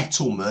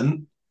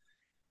settlement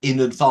in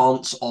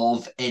advance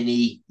of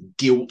any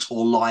guilt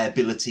or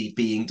liability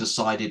being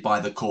decided by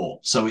the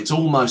court. So it's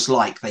almost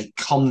like they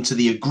come to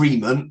the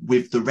agreement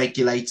with the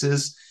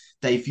regulators.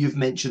 Dave, you've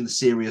mentioned the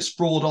Serious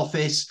Fraud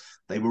Office.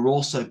 They were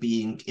also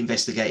being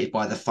investigated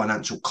by the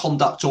Financial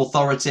Conduct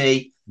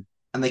Authority.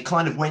 And they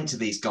kind of went to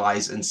these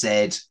guys and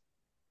said,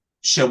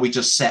 shall we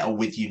just settle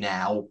with you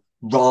now,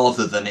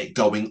 rather than it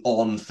going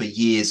on for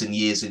years and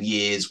years and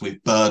years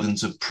with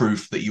burdens of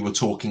proof that you were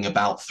talking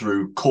about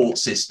through court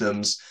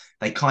systems.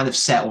 They kind of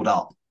settled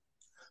up.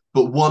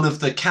 But one of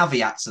the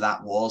caveats of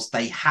that was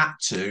they had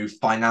to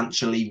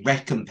financially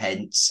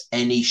recompense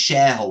any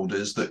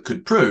shareholders that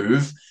could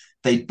prove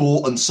they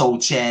bought and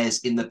sold shares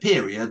in the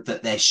period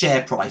that their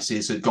share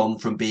prices had gone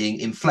from being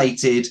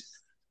inflated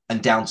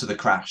and down to the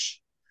crash.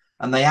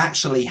 And they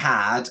actually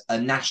had a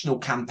national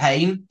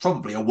campaign,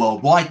 probably a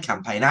worldwide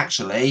campaign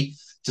actually,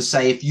 to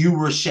say if you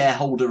were a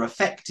shareholder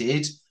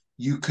affected,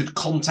 you could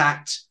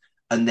contact,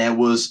 and there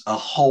was a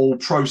whole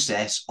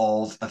process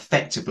of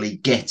effectively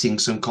getting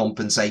some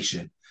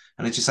compensation.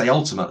 And I just say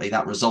ultimately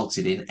that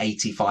resulted in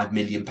 £85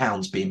 million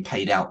being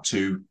paid out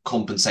to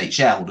compensate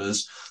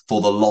shareholders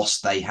for the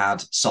loss they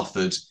had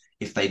suffered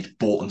if they'd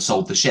bought and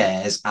sold the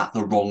shares at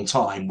the wrong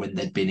time when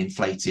they'd been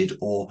inflated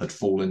or had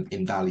fallen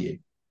in value.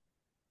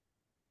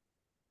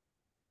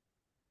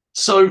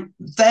 So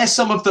there's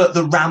some of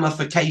the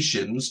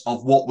ramifications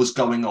of what was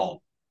going on.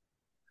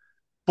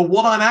 But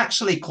what I'm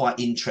actually quite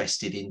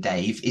interested in,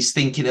 Dave, is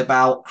thinking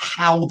about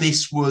how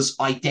this was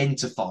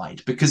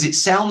identified, because it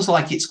sounds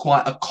like it's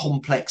quite a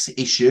complex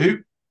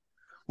issue.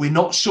 We're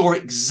not sure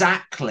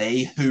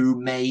exactly who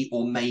may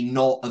or may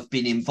not have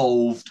been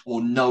involved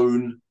or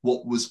known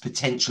what was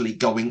potentially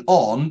going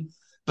on,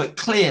 but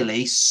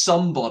clearly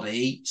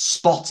somebody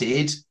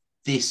spotted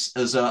this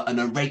as an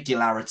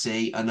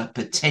irregularity and a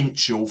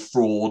potential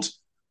fraud.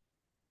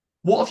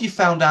 What have you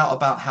found out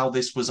about how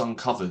this was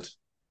uncovered?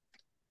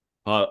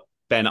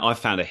 Ben, I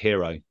found a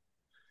hero.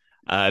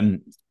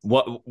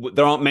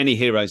 There aren't many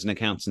heroes in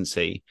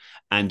accountancy,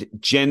 and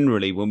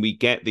generally when we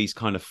get these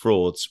kind of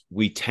frauds,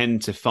 we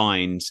tend to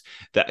find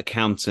that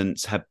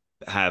accountants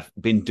have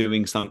been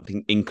doing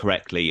something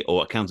incorrectly,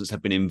 or accountants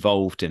have been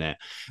involved in it.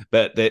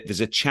 But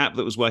there's a chap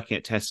that was working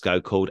at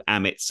Tesco called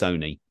Amit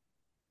Soni,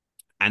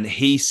 and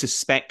he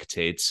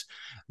suspected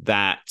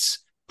that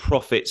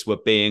profits were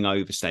being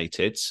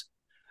overstated.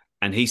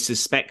 And he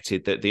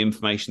suspected that the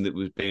information that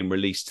was being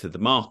released to the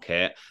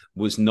market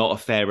was not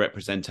a fair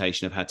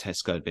representation of how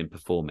Tesco had been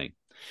performing.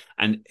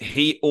 And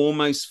he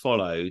almost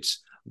followed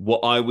what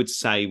I would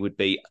say would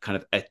be kind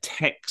of a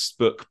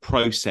textbook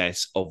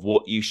process of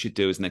what you should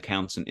do as an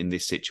accountant in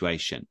this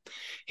situation.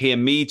 He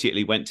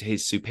immediately went to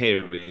his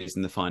superiors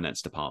in the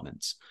finance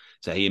department.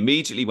 So he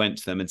immediately went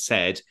to them and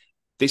said,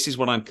 this is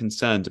what I'm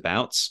concerned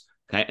about,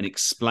 okay, and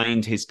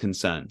explained his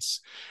concerns.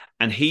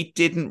 And he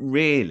didn't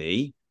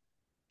really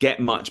get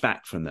much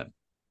back from them.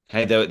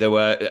 Okay, there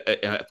were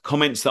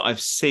comments that I've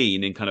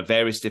seen in kind of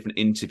various different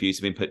interviews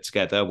have been put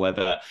together,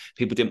 whether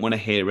people didn't want to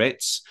hear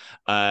it,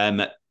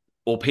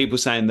 or people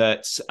saying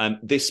that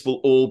this will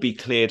all be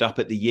cleared up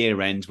at the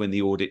year end when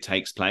the audit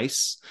takes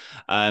place,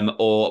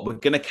 or we're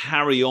going to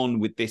carry on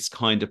with this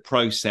kind of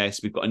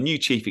process. We've got a new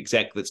chief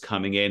exec that's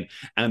coming in,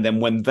 and then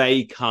when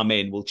they come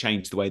in, we'll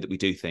change the way that we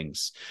do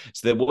things.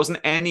 So there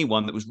wasn't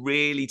anyone that was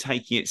really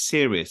taking it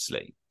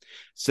seriously.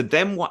 So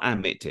then what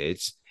Amit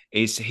did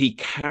is he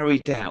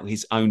carried out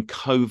his own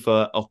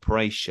covert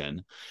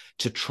operation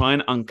to try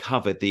and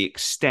uncover the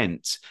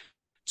extent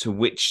to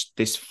which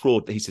this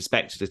fraud that he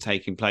suspected of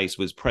taking place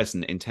was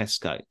present in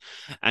Tesco.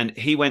 And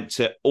he went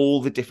to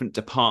all the different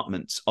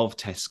departments of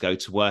Tesco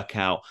to work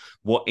out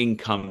what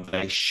income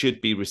they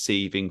should be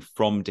receiving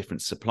from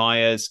different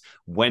suppliers,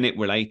 when it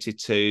related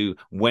to,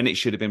 when it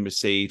should have been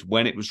received,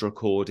 when it was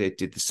recorded,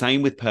 did the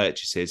same with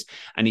purchases.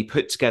 And he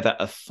put together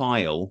a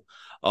file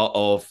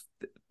of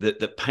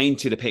that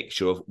painted a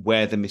picture of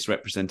where the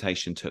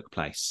misrepresentation took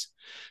place.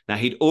 Now,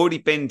 he'd already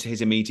been to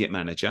his immediate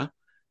manager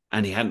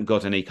and he hadn't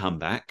got any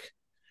comeback.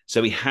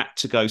 So he had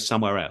to go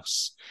somewhere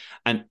else.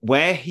 And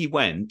where he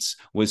went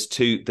was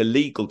to the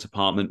legal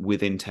department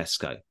within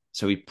Tesco.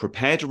 So he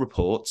prepared a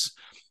report.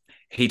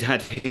 He'd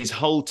had his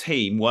whole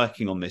team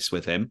working on this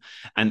with him,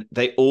 and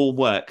they all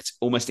worked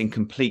almost in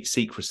complete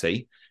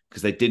secrecy,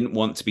 because they didn't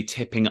want to be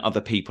tipping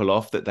other people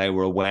off that they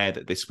were aware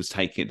that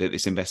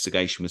this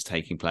investigation was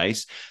taking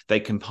place. They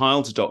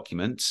compiled a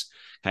document.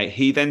 Okay,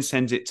 he then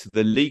sends it to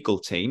the legal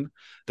team.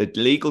 The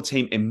legal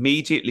team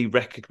immediately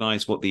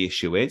recognize what the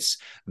issue is.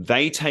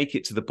 They take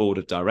it to the board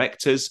of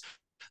directors.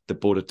 The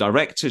board of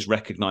directors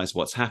recognize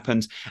what's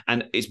happened.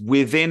 And it's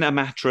within a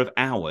matter of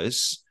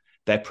hours,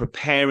 they're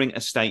preparing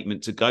a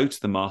statement to go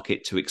to the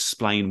market to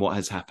explain what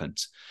has happened.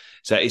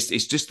 So it's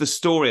just the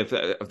story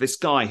of this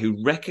guy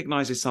who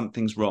recognizes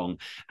something's wrong,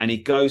 and he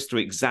goes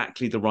through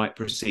exactly the right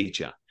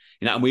procedure.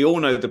 And we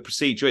all know the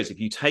procedure is, if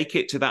you take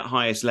it to that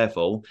highest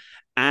level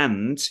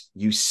and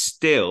you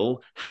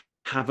still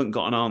haven't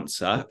got an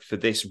answer for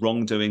this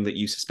wrongdoing that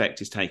you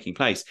suspect is taking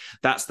place,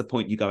 that's the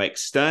point you go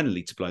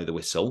externally to blow the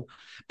whistle.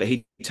 But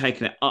he'd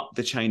taken it up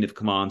the chain of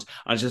command.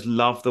 I just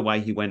love the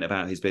way he went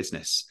about his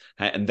business.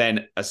 And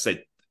then, as I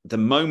said, the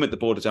moment the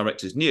board of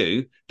directors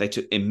knew, they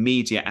took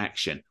immediate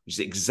action, which is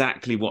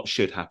exactly what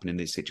should happen in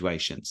these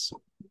situations.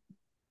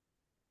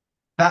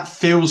 That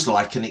feels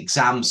like an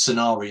exam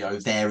scenario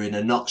there in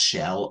a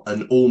nutshell,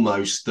 and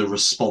almost the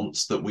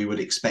response that we would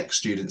expect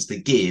students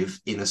to give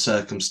in a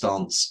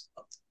circumstance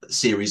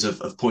series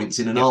of points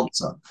in an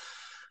answer.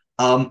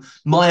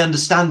 My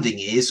understanding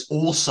is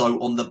also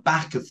on the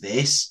back of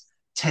this,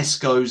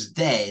 Tesco's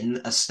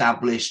then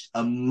established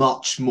a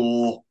much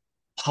more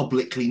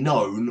publicly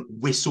known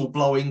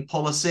whistleblowing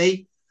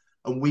policy.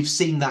 And we've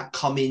seen that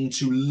come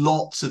into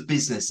lots of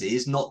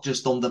businesses, not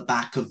just on the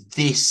back of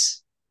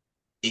this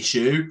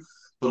issue,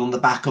 but on the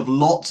back of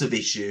lots of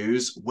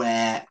issues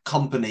where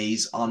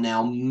companies are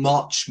now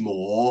much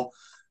more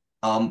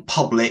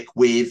public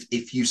with,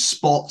 if you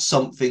spot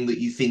something that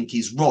you think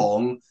is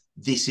wrong,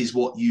 this is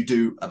what you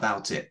do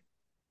about it.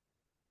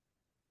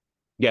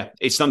 Yeah,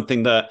 it's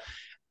something that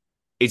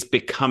is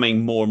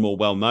becoming more and more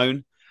well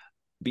known.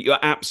 But you're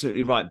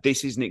absolutely right.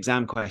 This is an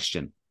exam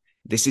question.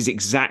 This is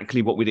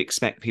exactly what we'd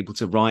expect people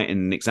to write in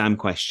an exam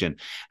question.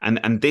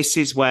 And this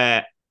is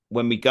where,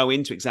 when we go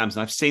into exams,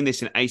 and I've seen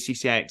this in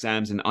ACCA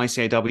exams and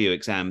ICAW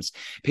exams,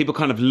 people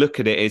kind of look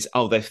at it as,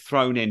 oh, they've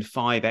thrown in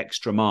 5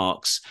 extra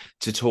marks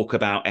to talk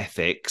about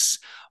ethics.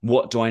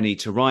 What do I need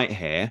to write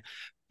here?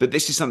 But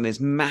this is something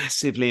that's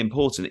massively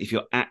important if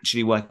you're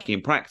actually working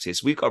in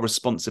practice. We've got a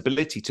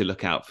responsibility to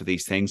look out for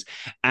these things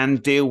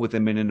and deal with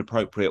them in an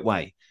appropriate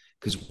way.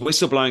 Because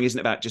whistleblowing isn't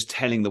about just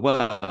telling the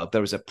world.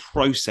 There is a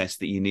process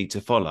that you need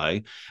to follow.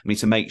 We need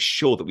to make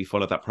sure that we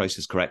follow that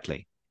process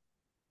correctly.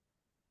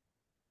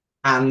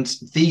 And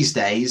these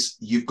days,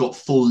 you've got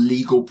full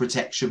legal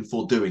protection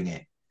for doing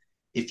it.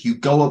 If you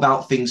go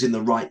about things in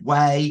the right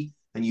way,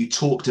 and you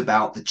talked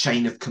about the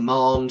chain of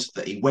command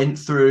that he went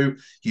through,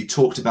 you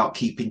talked about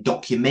keeping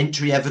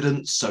documentary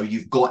evidence, so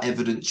you've got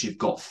evidence, you've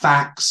got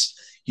facts.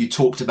 You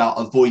talked about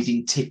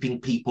avoiding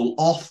tipping people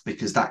off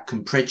because that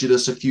can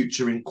prejudice a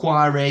future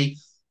inquiry.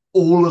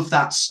 All of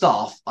that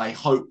stuff, I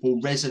hope,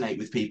 will resonate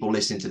with people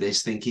listening to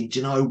this, thinking, do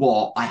you know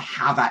what? I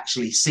have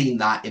actually seen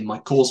that in my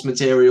course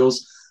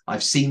materials.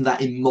 I've seen that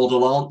in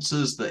model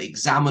answers that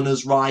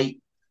examiners write,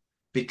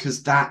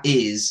 because that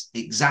is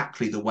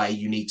exactly the way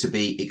you need to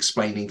be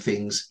explaining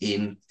things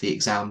in the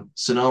exam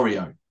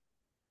scenario.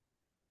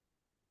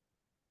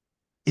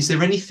 Is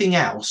there anything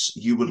else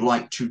you would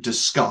like to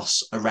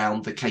discuss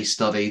around the case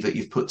study that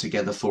you've put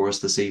together for us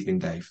this evening,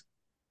 Dave?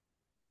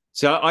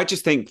 So I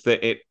just think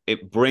that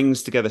it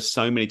brings together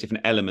so many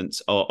different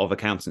elements of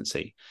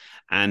accountancy.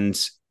 And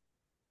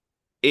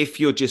if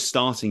you're just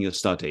starting your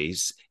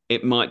studies,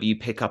 it might be you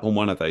pick up on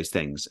one of those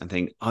things and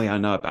think, oh yeah, I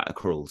know about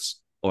accruals,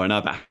 or I know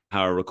about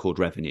how I record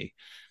revenue.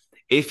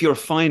 If you're a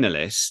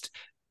finalist,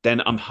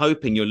 then I'm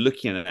hoping you're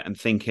looking at it and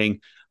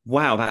thinking,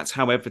 wow, that's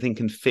how everything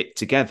can fit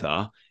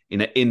together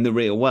in the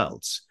real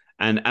world.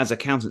 And as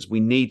accountants, we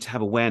need to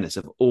have awareness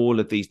of all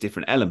of these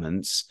different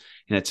elements,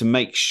 to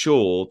make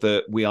sure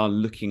that we are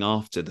looking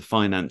after the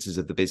finances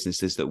of the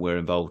businesses that we're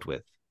involved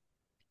with.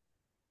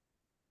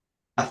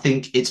 I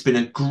think it's been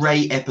a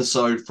great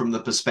episode from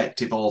the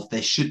perspective of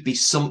there should be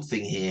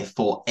something here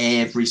for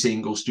every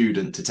single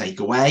student to take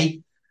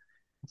away.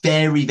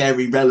 Very,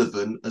 very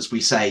relevant, as we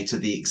say, to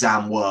the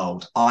exam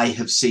world. I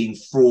have seen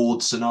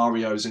fraud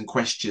scenarios and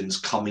questions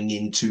coming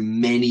into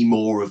many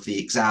more of the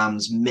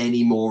exams,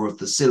 many more of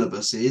the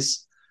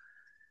syllabuses.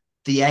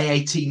 The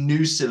AAT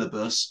new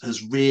syllabus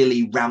has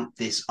really ramped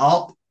this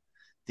up.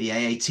 The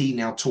AAT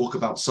now talk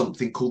about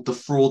something called the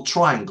fraud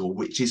triangle,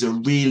 which is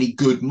a really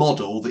good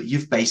model that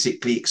you've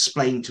basically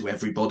explained to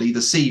everybody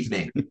this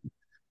evening.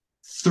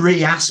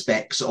 3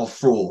 aspects of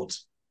fraud.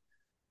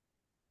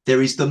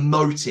 There is the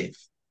motive.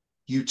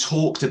 You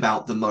talked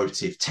about the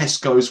motive.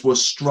 Tesco's were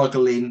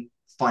struggling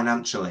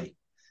financially.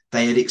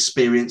 They had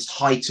experienced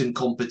heightened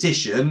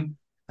competition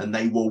and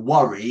they were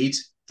worried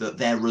that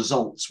their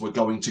results were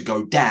going to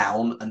go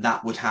down and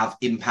that would have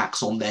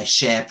impacts on their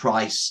share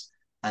price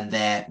and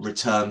their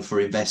return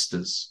for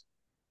investors.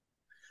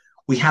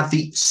 We have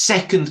the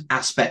second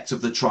aspect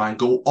of the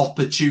triangle,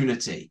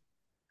 opportunity.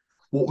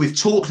 What we've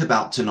talked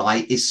about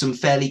tonight is some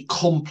fairly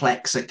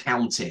complex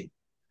accounting.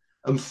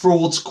 And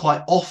frauds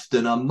quite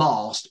often are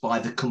masked by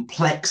the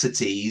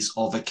complexities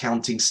of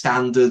accounting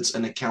standards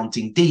and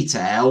accounting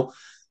detail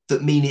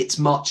that mean it's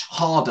much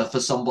harder for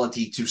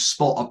somebody to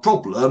spot a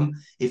problem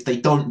if they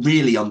don't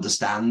really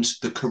understand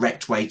the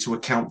correct way to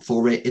account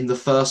for it in the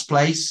first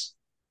place.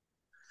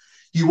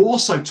 You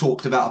also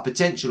talked about a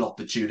potential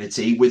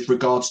opportunity with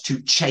regards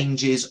to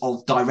changes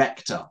of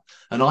director.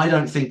 And I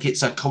don't think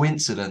it's a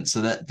coincidence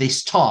that at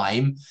this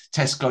time,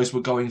 Tesco's were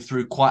going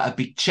through quite a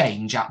big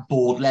change at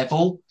board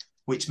level,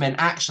 which meant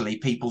actually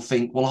people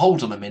think, well,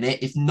 hold on a minute,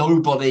 if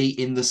nobody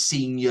in the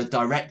senior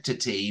director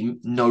team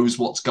knows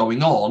what's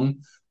going on,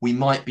 we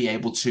might be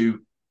able to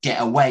get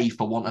away,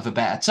 for want of a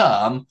better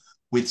term,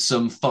 with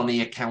some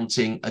funny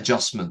accounting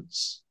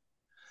adjustments.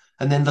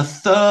 And then the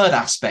third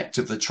aspect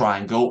of the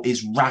triangle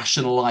is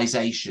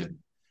rationalization.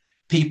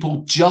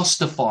 People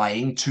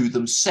justifying to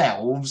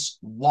themselves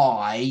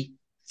why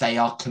they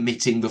are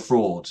committing the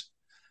fraud.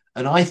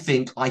 And I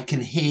think I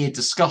can hear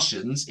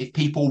discussions, if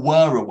people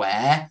were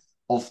aware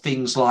of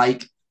things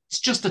like, it's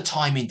just a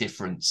timing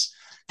difference.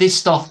 This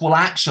stuff will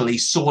actually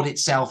sort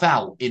itself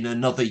out in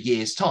another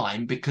year's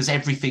time because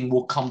everything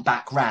will come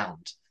back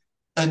round.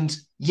 And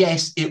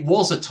yes, it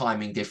was a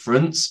timing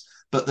difference,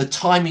 but the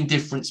timing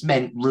difference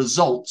meant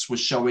results were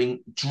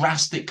showing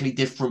drastically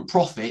different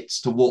profits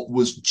to what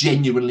was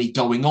genuinely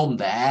going on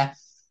there.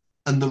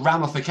 And the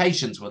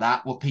ramifications were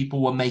that were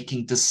people were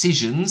making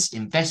decisions,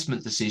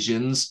 investment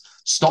decisions,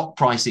 stock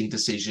pricing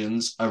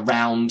decisions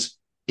around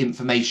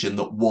information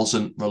that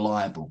wasn't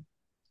reliable.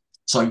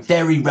 So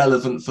very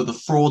relevant for the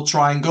fraud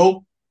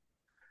triangle.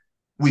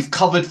 We've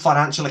covered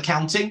financial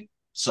accounting.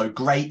 So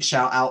great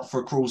shout out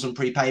for accruals and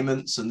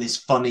prepayments and this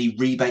funny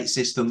rebate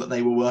system that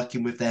they were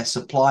working with their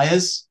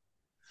suppliers.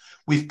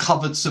 We've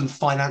covered some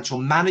financial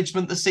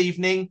management this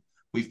evening.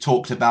 We've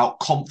talked about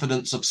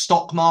confidence of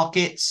stock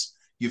markets.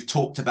 You've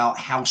talked about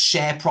how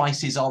share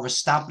prices are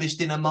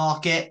established in a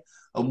market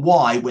and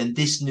why, when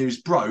this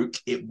news broke,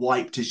 it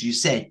wiped, as you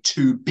said,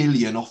 2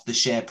 billion off the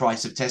share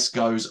price of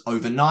Tesco's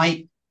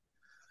overnight.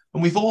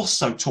 And we've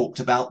also talked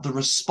about the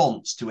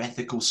response to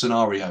ethical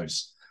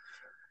scenarios.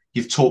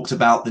 You've talked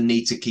about the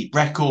need to keep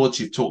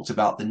records. You've talked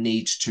about the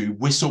need to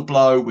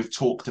whistleblow. We've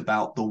talked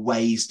about the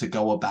ways to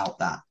go about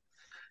that.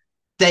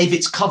 Dave,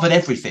 it's covered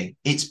everything.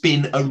 It's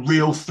been a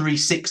real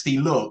 360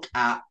 look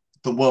at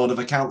the world of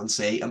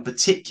accountancy, and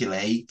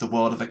particularly the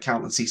world of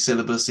accountancy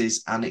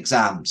syllabuses and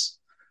exams.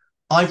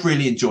 I've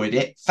really enjoyed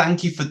it.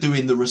 Thank you for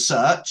doing the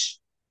research.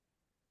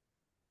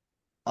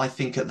 I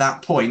think at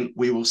that point,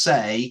 we will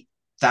say,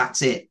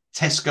 that's it.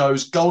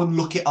 Tesco's, go and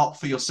look it up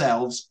for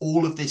yourselves.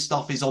 All of this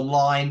stuff is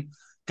online.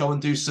 Go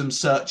and do some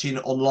searching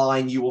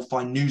online. You will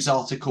find news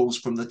articles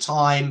from the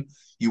time.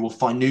 You will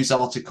find news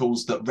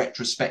articles that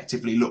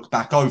retrospectively look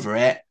back over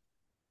it.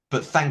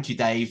 But thank you,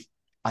 Dave.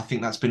 I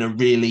think that's been a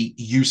really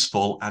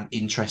useful and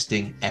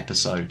interesting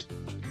episode.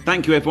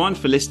 Thank you, everyone,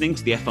 for listening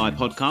to the FI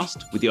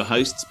podcast with your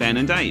hosts, Ben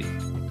and Dave.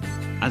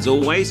 As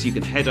always, you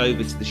can head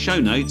over to the show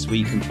notes where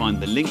you can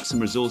find the links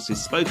and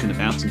resources spoken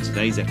about in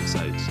today's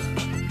episodes.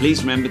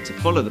 Please remember to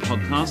follow the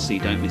podcast so you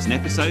don't miss an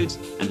episode,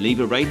 and leave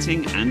a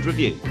rating and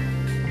review.